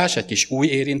beszólás, egy kis új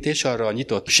érintés arra a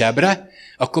nyitott sebre,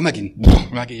 akkor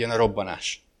megint jön a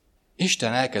robbanás.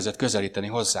 Isten elkezdett közelíteni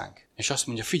hozzánk, és azt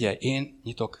mondja, figyelj, én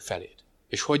nyitok feléd.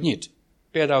 És hogy nyit?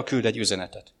 Például küld egy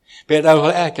üzenetet. Például,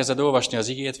 ha elkezded olvasni az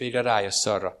igét, végre rájössz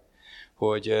arra,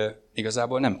 hogy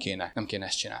igazából nem kéne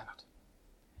ezt csinálnod.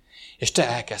 És te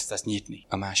elkezdesz nyitni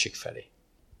a másik felé.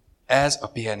 Ez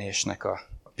a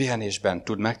pihenésben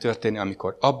tud megtörténni,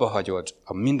 amikor abba hagyod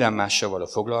a minden mással való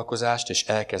foglalkozást, és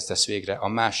elkezdesz végre a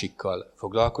másikkal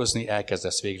foglalkozni,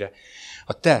 elkezdesz végre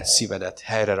a te szívedet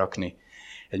helyre rakni.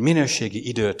 Egy minőségi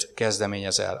időt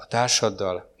kezdeményezel a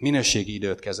társaddal, minőségi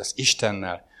időt kezdesz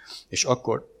Istennel, és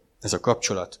akkor ez a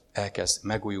kapcsolat elkezd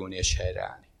megújulni és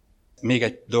helyreállni. Még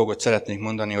egy dolgot szeretnék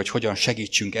mondani, hogy hogyan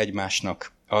segítsünk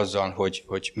egymásnak azzal,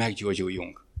 hogy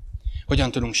meggyógyuljunk.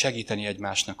 Hogyan tudunk segíteni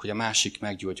egymásnak, hogy a másik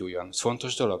meggyógyuljon. Ez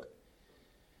fontos dolog?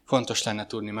 Fontos lenne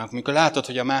tudni, mert amikor látod,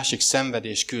 hogy a másik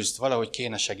szenvedés küzd, valahogy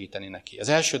kéne segíteni neki. Az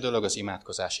első dolog az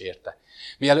imádkozás érte.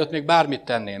 Mielőtt még bármit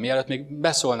tennél, mielőtt még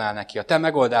beszólnál neki, a te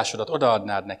megoldásodat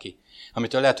odaadnád neki,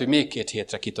 amitől lehet, hogy még 2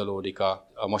 hétre kitolódik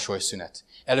a mosolyszünet.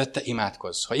 Előtte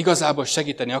imádkozz. Ha igazából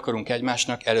segíteni akarunk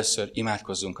egymásnak, először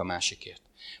imádkozzunk a másikért.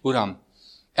 Uram,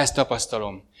 ezt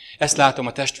tapasztalom, ezt látom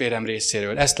a testvérem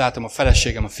részéről, ezt látom a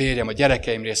feleségem, a férjem, a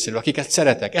gyerekeim részéről, akiket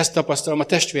szeretek, ezt tapasztalom a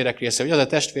testvérek részéről, hogy az a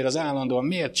testvér az állandóan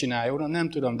miért csinálja, uram, nem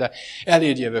tudom, de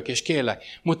eléd jövök, és kérlek,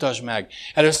 mutasd meg,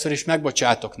 először is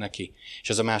megbocsátok neki. És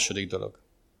ez a második dolog.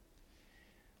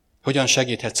 Hogyan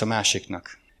segíthetsz a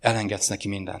másiknak? Elengedsz neki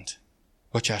mindent.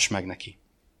 Bocsáss meg neki.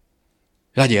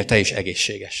 Legyél te is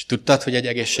egészséges. Tudtad, hogy egy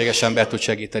egészséges ember tud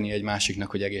segíteni egy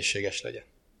másiknak, hogy egészséges legyen?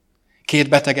 2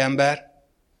 beteg ember,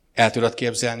 el tudod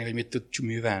képzelni, hogy mit tud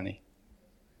művelni?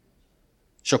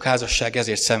 Sok házasság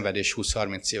ezért szenvedés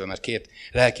 20-30 éve, mert 2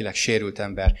 lelkileg sérült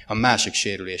ember a másik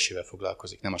sérülésével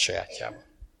foglalkozik, nem a sajátjával.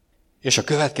 És a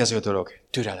következő dolog,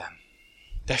 türelem.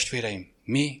 Testvéreim,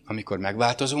 mi, amikor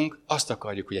megváltozunk, azt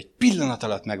akarjuk, hogy egy pillanat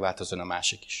alatt megváltozzon a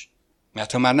másik is.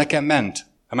 Mert ha már nekem ment,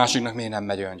 a másiknak miért nem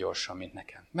megy olyan gyorsan, mint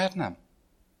nekem? Mert nem.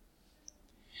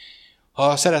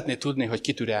 Ha szeretnéd tudni, hogy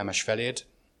ki türelmes feléd,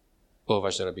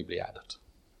 olvasd el a Bibliádat.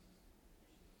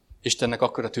 Istennek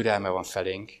akkora türelme van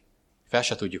felénk, fel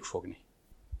se tudjuk fogni.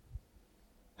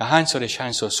 Hányszor és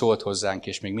hányszor szólt hozzánk,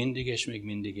 és még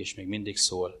mindig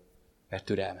szól, mert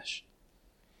türelmes.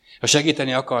 Ha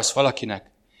segíteni akarsz valakinek,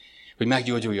 hogy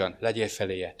meggyógyuljon, legyél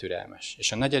feléje türelmes.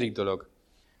 És a 4. dolog,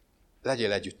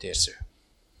 legyél együttérző.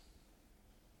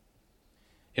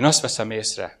 Én azt veszem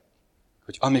észre,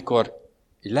 hogy amikor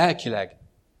lelkileg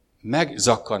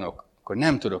megzakkanok, akkor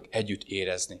nem tudok együtt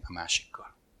érezni a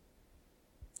másikkal.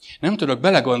 Nem tudok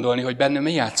belegondolni, hogy bennem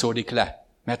mi játszódik le,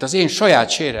 mert az én saját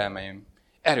sérelmeim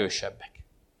erősebbek.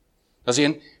 Az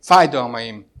én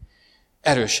fájdalmaim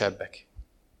erősebbek.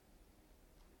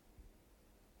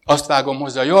 Azt vágom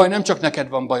hozzá, jaj, nem csak neked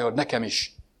van bajod, nekem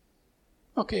is.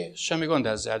 Oké, semmi gond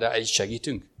ezzel, de így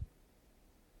segítünk?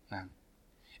 Nem.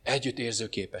 Együttérző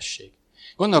képesség.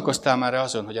 Gondolkoztál már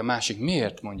azon, hogy a másik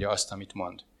miért mondja azt, amit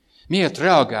mond? Miért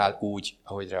reagál úgy,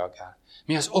 ahogy reagál?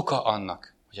 Mi az oka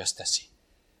annak, hogy azt teszi?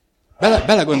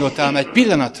 Belegondoltál már egy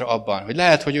pillanatra abban, hogy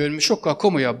lehet, hogy ő sokkal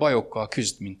komolyabb bajokkal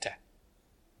küzd, mint te.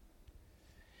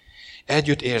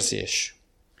 Együttérzés.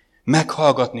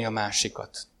 Meghallgatni a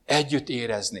másikat. Együtt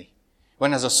érezni.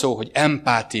 Van ez a szó, hogy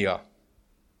empátia.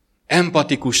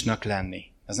 Empatikusnak lenni.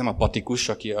 Ez nem a patikus,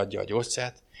 aki adja a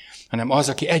gyógyszert, hanem az,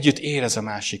 aki együtt érez a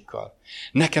másikkal.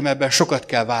 Nekem ebben sokat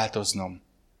kell változnom.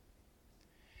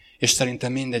 És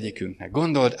szerintem mindegyikünknek.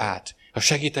 Gondold át, ha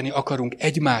segíteni akarunk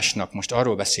egymásnak, most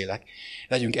arról beszélek,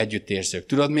 legyünk együttérzők.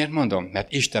 Tudod, miért mondom?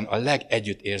 Mert Isten a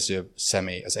legegyüttérzőbb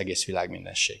személy az egész világ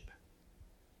mindenségben.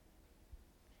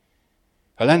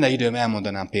 Ha lenne időm,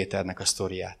 elmondanám Péternek a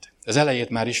sztoriát. Az elejét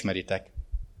már ismeritek,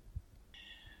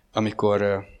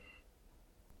 amikor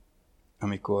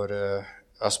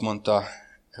azt mondta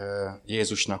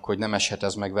Jézusnak, hogy nem eshet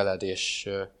ez meg veled, és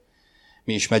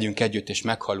mi is megyünk együtt, és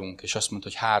meghalunk, és azt mondta,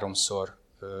 hogy 3-szor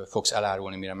fogsz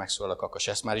elárulni, mire megszólal a kakas.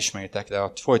 Ezt már ismeritek, de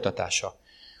a folytatása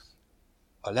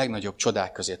a legnagyobb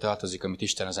csodák közé tartozik, amit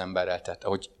Isten az emberrel tett,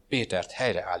 ahogy Pétert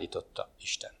helyreállította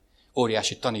Isten.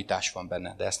 Óriási tanítás van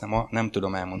benne, de ezt nem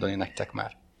tudom elmondani nektek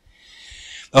már.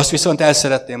 Azt viszont el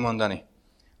szeretném mondani,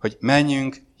 hogy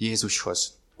menjünk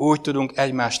Jézushoz. Úgy tudunk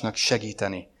egymásnak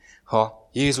segíteni, ha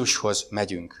Jézushoz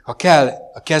megyünk. Ha kell,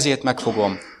 a kezét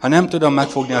megfogom. Ha nem tudom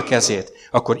megfogni a kezét,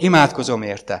 akkor imádkozom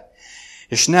érte.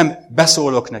 És nem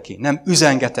beszólok neki, nem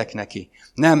üzengetek neki,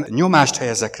 nem nyomást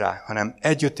helyezek rá, hanem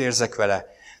együtt érzek vele,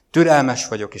 türelmes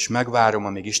vagyok, és megvárom,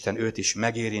 amíg Isten őt is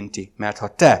megérinti, mert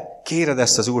ha te kéred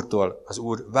ezt az Úrtól, az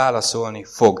Úr válaszolni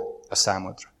fog a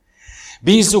számodra.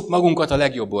 Bízzuk magunkat a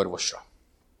legjobb orvosra.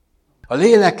 A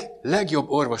lélek legjobb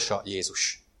orvosa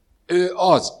Jézus. Ő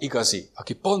az igazi,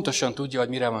 aki pontosan tudja, hogy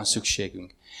mire van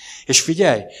szükségünk. És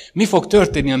figyelj, mi fog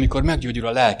történni, amikor meggyógyul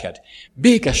a lelked?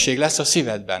 Békesség lesz a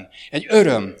szívedben. Egy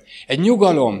öröm, egy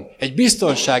nyugalom, egy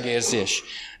biztonságérzés.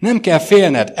 Nem kell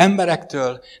félned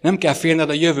emberektől, nem kell félned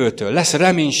a jövőtől. Lesz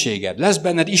reménységed, lesz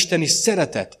benned isteni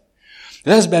szeretet.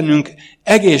 Lesz bennünk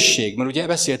egészség, mert ugye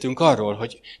beszéltünk arról,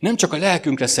 hogy nem csak a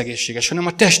lelkünk lesz egészséges, hanem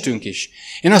a testünk is.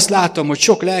 Én azt látom, hogy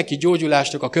sok lelki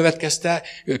gyógyulásnak a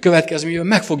következményében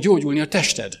meg fog gyógyulni a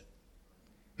tested.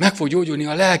 Meg fog gyógyulni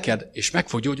a lelked, és meg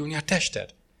fog gyógyulni a tested.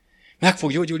 Meg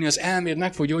fog gyógyulni az elméd,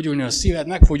 meg fog gyógyulni a szíved,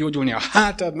 meg fog gyógyulni a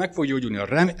hátad, meg fog gyógyulni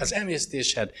az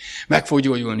emésztésed, meg fog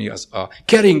gyógyulni a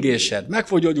keringésed, meg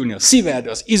fog gyógyulni a szíved,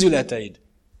 az izületeid.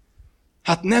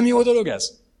 Hát nem jó dolog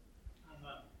ez?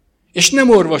 És nem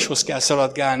orvoshoz kell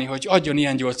szaladgálni, hogy adjon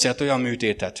ilyen gyógyszert, olyan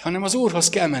műtétet, hanem az Úrhoz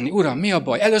kell menni. Uram, mi a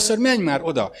baj? Először menj már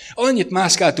oda. Annyit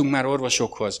mászkáltunk már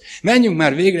orvosokhoz. Menjünk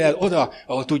már végre el oda,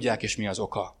 ahol tudják is mi az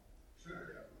oka.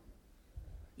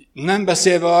 Nem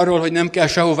beszélve arról, hogy nem kell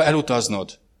sehova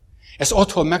elutaznod. Ezt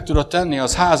otthon meg tudod tenni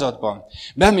az házadban.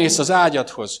 Bemész az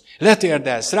ágyadhoz,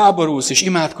 letérdelsz, ráborulsz és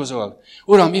imádkozol.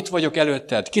 Uram, itt vagyok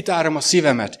előtted, kitárom a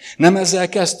szívemet. Nem ezzel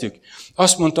kezdtük?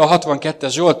 Azt mondta a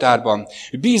 62-es Zsoltárban,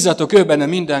 hogy bízzatok ő benne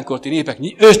mindenkor, ti népek,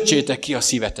 öntsétek ki a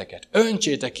szíveteket.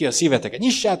 Öntsétek ki a szíveteket.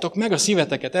 Nyissátok meg a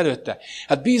szíveteket előtte.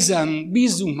 Hát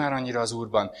bízzunk már annyira az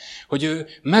Úrban, hogy ő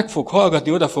meg fog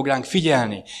hallgatni, oda fog ránk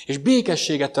figyelni, és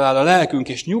békességet talál a lelkünk,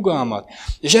 és nyugalmat,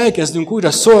 és elkezdünk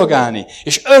újra szolgálni,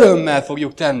 és örömmel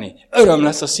fogjuk tenni. Öröm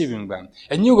lesz a szívünkben.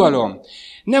 Egy nyugalom.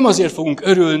 Nem azért fogunk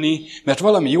örülni, mert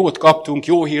valami jót kaptunk,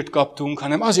 jó hírt kaptunk,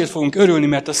 hanem azért fogunk örülni,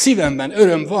 mert a szívemben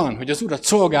öröm van, hogy az Urat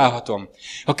szolgálhatom.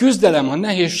 Ha küzdelem, ha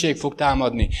nehézség fog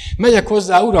támadni, megyek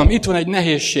hozzá, Uram, itt van egy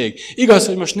nehézség. Igaz,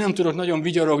 hogy most nem tudok nagyon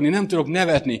vigyorogni, nem tudok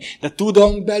nevetni, de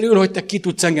tudom belül, hogy te ki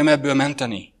tudsz engem ebből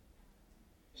menteni.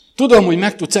 Tudom, hogy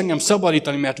meg tudsz engem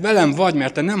szabadítani, mert velem vagy,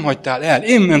 mert te nem hagytál el.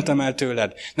 Én mentem el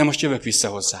tőled, de most jövök vissza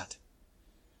hozzád.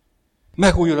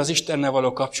 Megújul az Istennel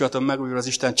való kapcsolatom, megújul az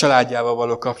Isten családjával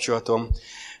való kapcsolatom,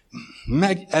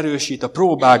 megerősít a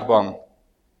próbákban,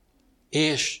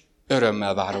 és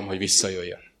örömmel várom, hogy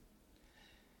visszajöjjön.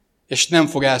 És nem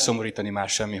fog elszomorítani már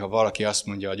semmi, ha valaki azt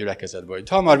mondja a gyülekezetben, hogy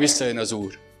hamar visszajön az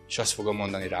Úr, és azt fogom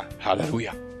mondani rá,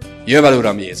 halleluja, jöjj el,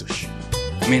 Uram Jézus,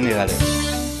 minél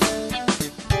előbb.